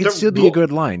there's- be. It can there- still be a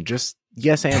good line. Just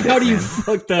yes and. How it, do you man.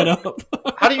 fuck that up?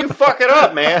 How do you fuck it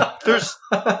up, man? There's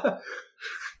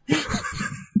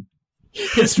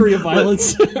History of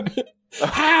violence.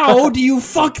 How do you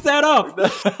fuck that up?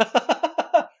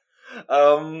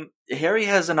 Harry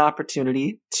has an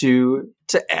opportunity to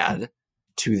add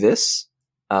to this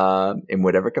in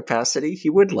whatever capacity he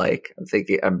would like.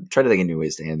 I'm trying to think of new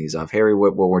ways to hand these off. Harry,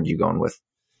 what word are you going with?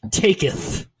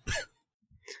 Taketh.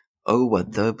 Oh,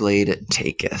 what the blade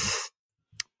taketh.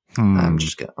 I'm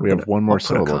just gonna. We have one more I'll put a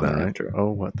syllable comma then, right? after.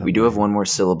 Oh, what the We do have one more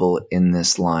syllable in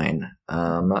this line.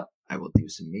 I will do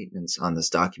some maintenance on this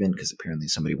document because apparently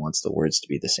somebody wants the words to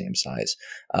be the same size.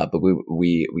 But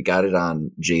we got it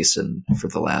on Jason for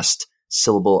the last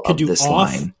syllable Could of you this off,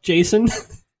 line. Jason?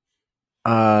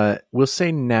 We'll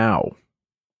say now.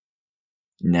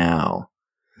 Now.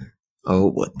 Oh,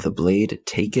 what the blade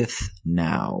taketh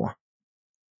now.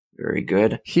 Very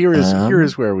good. Here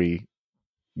is where we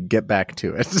get back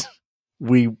to it.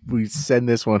 we send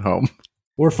this one home.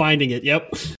 We're finding it.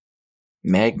 Yep.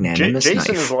 Magnanimous Jason knife.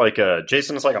 is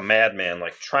like a madman,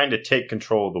 like trying to take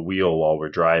control of the wheel while we're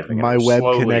driving. and My we're web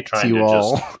slowly connects trying you to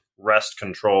all. just wrest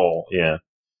control. Yeah.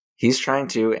 He's trying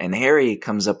to, and Harry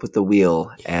comes up with the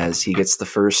wheel as he gets the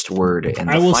first word in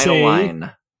the I will final say-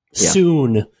 line. Yeah.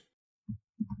 Soon.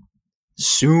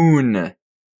 Soon.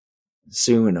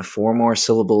 4 more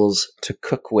syllables to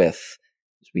cook with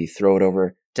as we throw it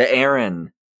over to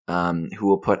Aaron. who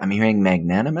will put, I'm hearing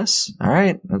magnanimous. All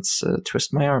right, let's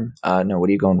twist my arm. No, what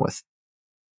are you going with?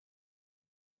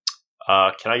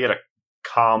 Can I get a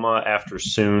comma after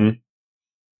soon?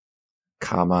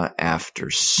 Comma after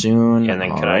soon. And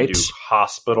then can I do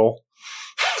hospital?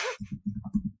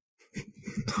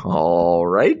 All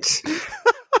right.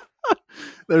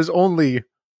 There's only,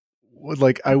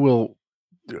 like, I will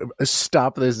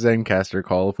stop this Zencastr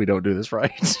call if we don't do this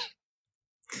right.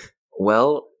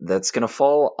 Well, that's going to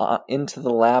fall into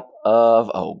the lap of,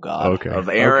 of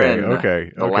Aaron.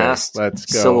 Okay. The last Let's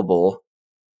go. syllable.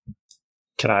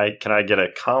 Can I get a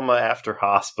comma after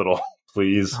hospital,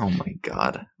 please? Oh my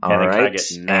God. All and then right. can I get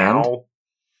now?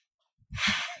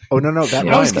 Oh, no, that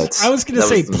Yeah, rhymes. I was going to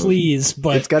say please,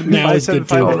 but It's got to be now is good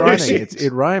 575 too. rhyming.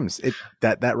 It rhymes.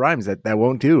 That rhymes. That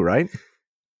won't do, right?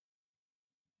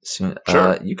 So,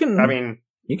 Sure. you can. I mean,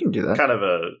 you can do that. kind of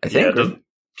a. I think. Yeah,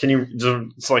 can you?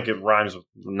 It's like it rhymes with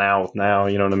now.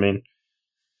 You know what I mean?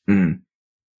 Mm.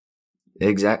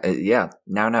 Exactly. Yeah.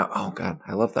 Now. Oh God,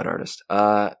 I love that artist.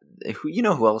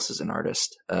 Who else is an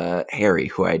artist? Harry,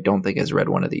 who I don't think has read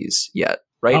one of these yet.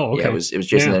 Right? Oh, okay. Yeah, it was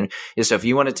Jason. Yeah. Yeah, so if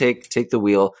you want to take the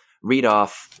wheel, read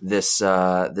off this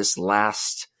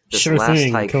last Sure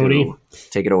thing, haiku. Cody.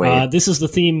 Take it away. This is the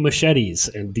theme machetes,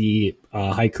 and the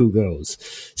haiku goes: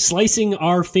 slicing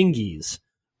our fingies.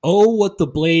 Oh, what the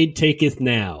blade taketh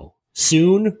now.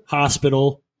 Soon,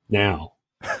 hospital, now.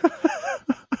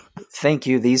 Thank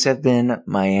you. These have been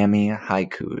Miami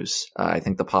haikus. I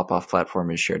think the pop-off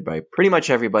platform is shared by pretty much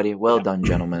everybody. Well done,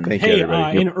 gentlemen. Thank you, Hey,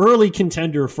 everybody. an early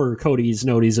contender for Cody's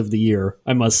Noties of the Year,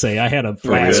 I must say. I had a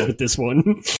blast good. with this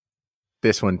one.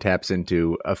 This one taps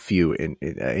into a few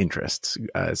interests.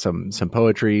 Some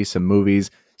poetry, some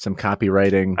movies, some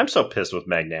copywriting. I'm so pissed with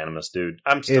Magnanimous, dude.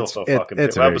 I'm still It's fucking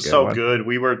pissed. a That very was good so one. good.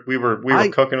 We were I-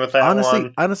 cooking with that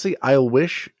one. Honestly, I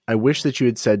wish that you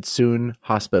had said soon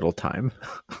hospital time.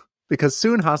 Because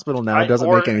soon hospital now doesn't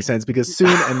make any sense because soon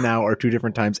and now are two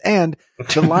different times. And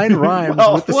the line rhymes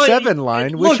with the 7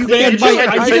 line, which look, you man, can't Mike, do.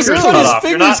 I Your just fingers cut his off.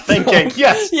 You're not fingers thinking. off.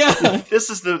 Yes. Yeah. This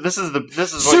is what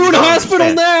Soon you don't hospital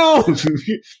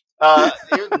understand.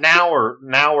 now.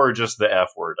 Now or just the F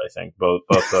word. I think both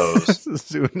those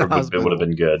Soon would hospital. have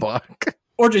been good. Fuck.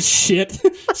 Or just shit.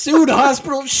 Soon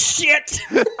hospital, shit.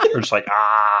 Or just like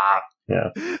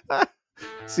yeah.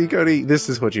 See, Cody, this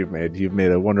is what you've made. You've made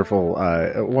a wonderful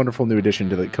new addition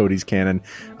to the Cody's canon.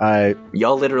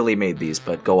 Y'all literally made these,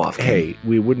 but go off. Ken. Hey,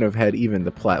 we wouldn't have had even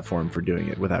the platform for doing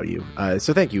it without you.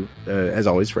 So thank you, as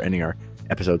always, for ending our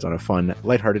episodes on a fun,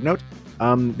 lighthearted note.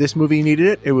 This movie needed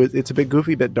it. It's a bit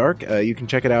goofy, bit dark. You can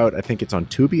check it out. I think it's on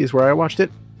Tubi is where I watched it.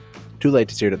 Too late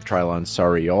to see it at the Trilon,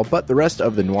 sorry y'all. But the rest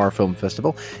of the Noir Film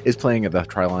Festival is playing at the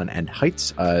Trilon and Heights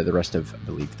the rest of, I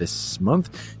believe, this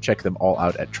month. Check them all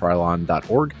out at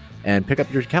trilon.org and pick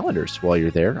up your calendars while you're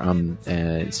there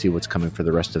and see what's coming for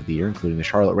the rest of the year, including the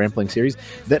Charlotte Rampling series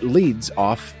that leads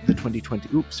off the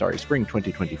spring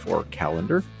 2024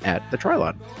 calendar at the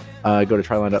Trilon. Go to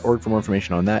trilon.org for more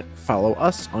information on that. Follow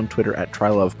us on Twitter at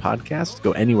TriLovePodcast.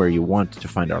 Go anywhere you want to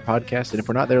find our podcast. And if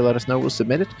we're not there, let us know. We'll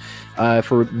submit it.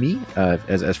 For me,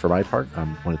 as for my part,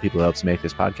 I'm one of the people who helps make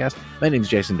this podcast. My name is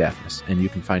Jason Daphnis, and you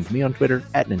can find me on Twitter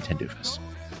at Nintendoofus.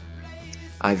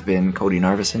 I've been Cody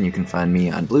Narvison. You can find me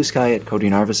on Blue Sky at Cody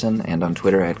Narvison and on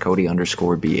Twitter at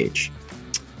Cody_BH.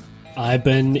 I've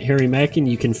been Harry Mackin.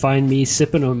 You can find me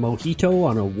sipping a mojito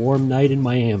on a warm night in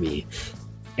Miami.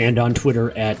 And on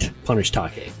Twitter at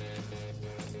PunishTake.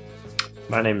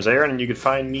 My name's Aaron, and you can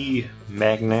find me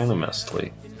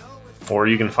magnanimously. Or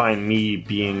you can find me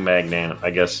being magnanimous. I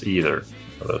guess either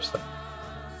of those things.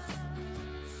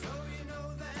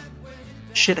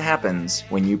 Shit happens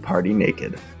when you party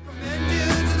naked.